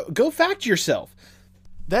shout out Go Fact Yourself.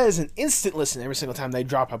 That is an instant listen every single time they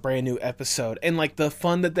drop a brand new episode, and like the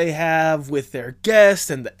fun that they have with their guests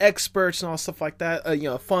and the experts and all stuff like that,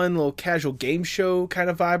 a fun little casual game show kind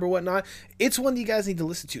of vibe or whatnot. It's one that you guys need to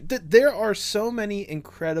listen to. There are so many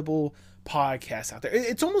incredible podcasts out there.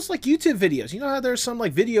 It's almost like YouTube videos. You know how there's some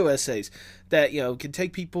like video essays that can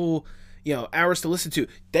take people hours to listen to.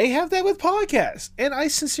 They have that with podcasts, and I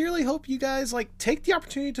sincerely hope you guys like take the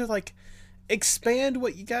opportunity to like expand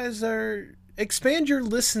what you guys are. Expand your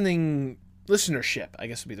listenership, I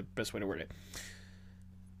guess would be the best way to word it.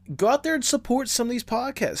 Go out there and support some of these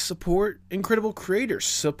podcasts. Support incredible creators.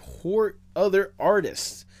 Support other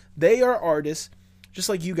artists. They are artists, just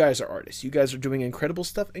like you guys are artists. You guys are doing incredible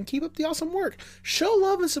stuff, and keep up the awesome work. Show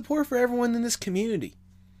love and support for everyone in this community.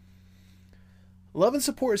 Love and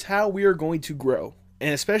support is how we are going to grow.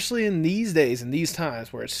 And especially in these days and these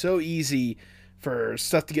times where it's so easy for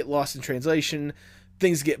stuff to get lost in translation,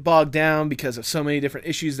 things get bogged down because of so many different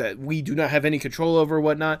issues that we do not have any control over or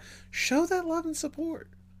whatnot. Show that love and support.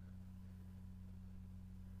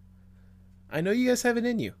 I know you guys have it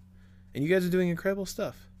in you, and you guys are doing incredible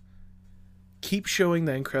stuff. Keep showing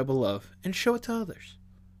that incredible love and show it to others.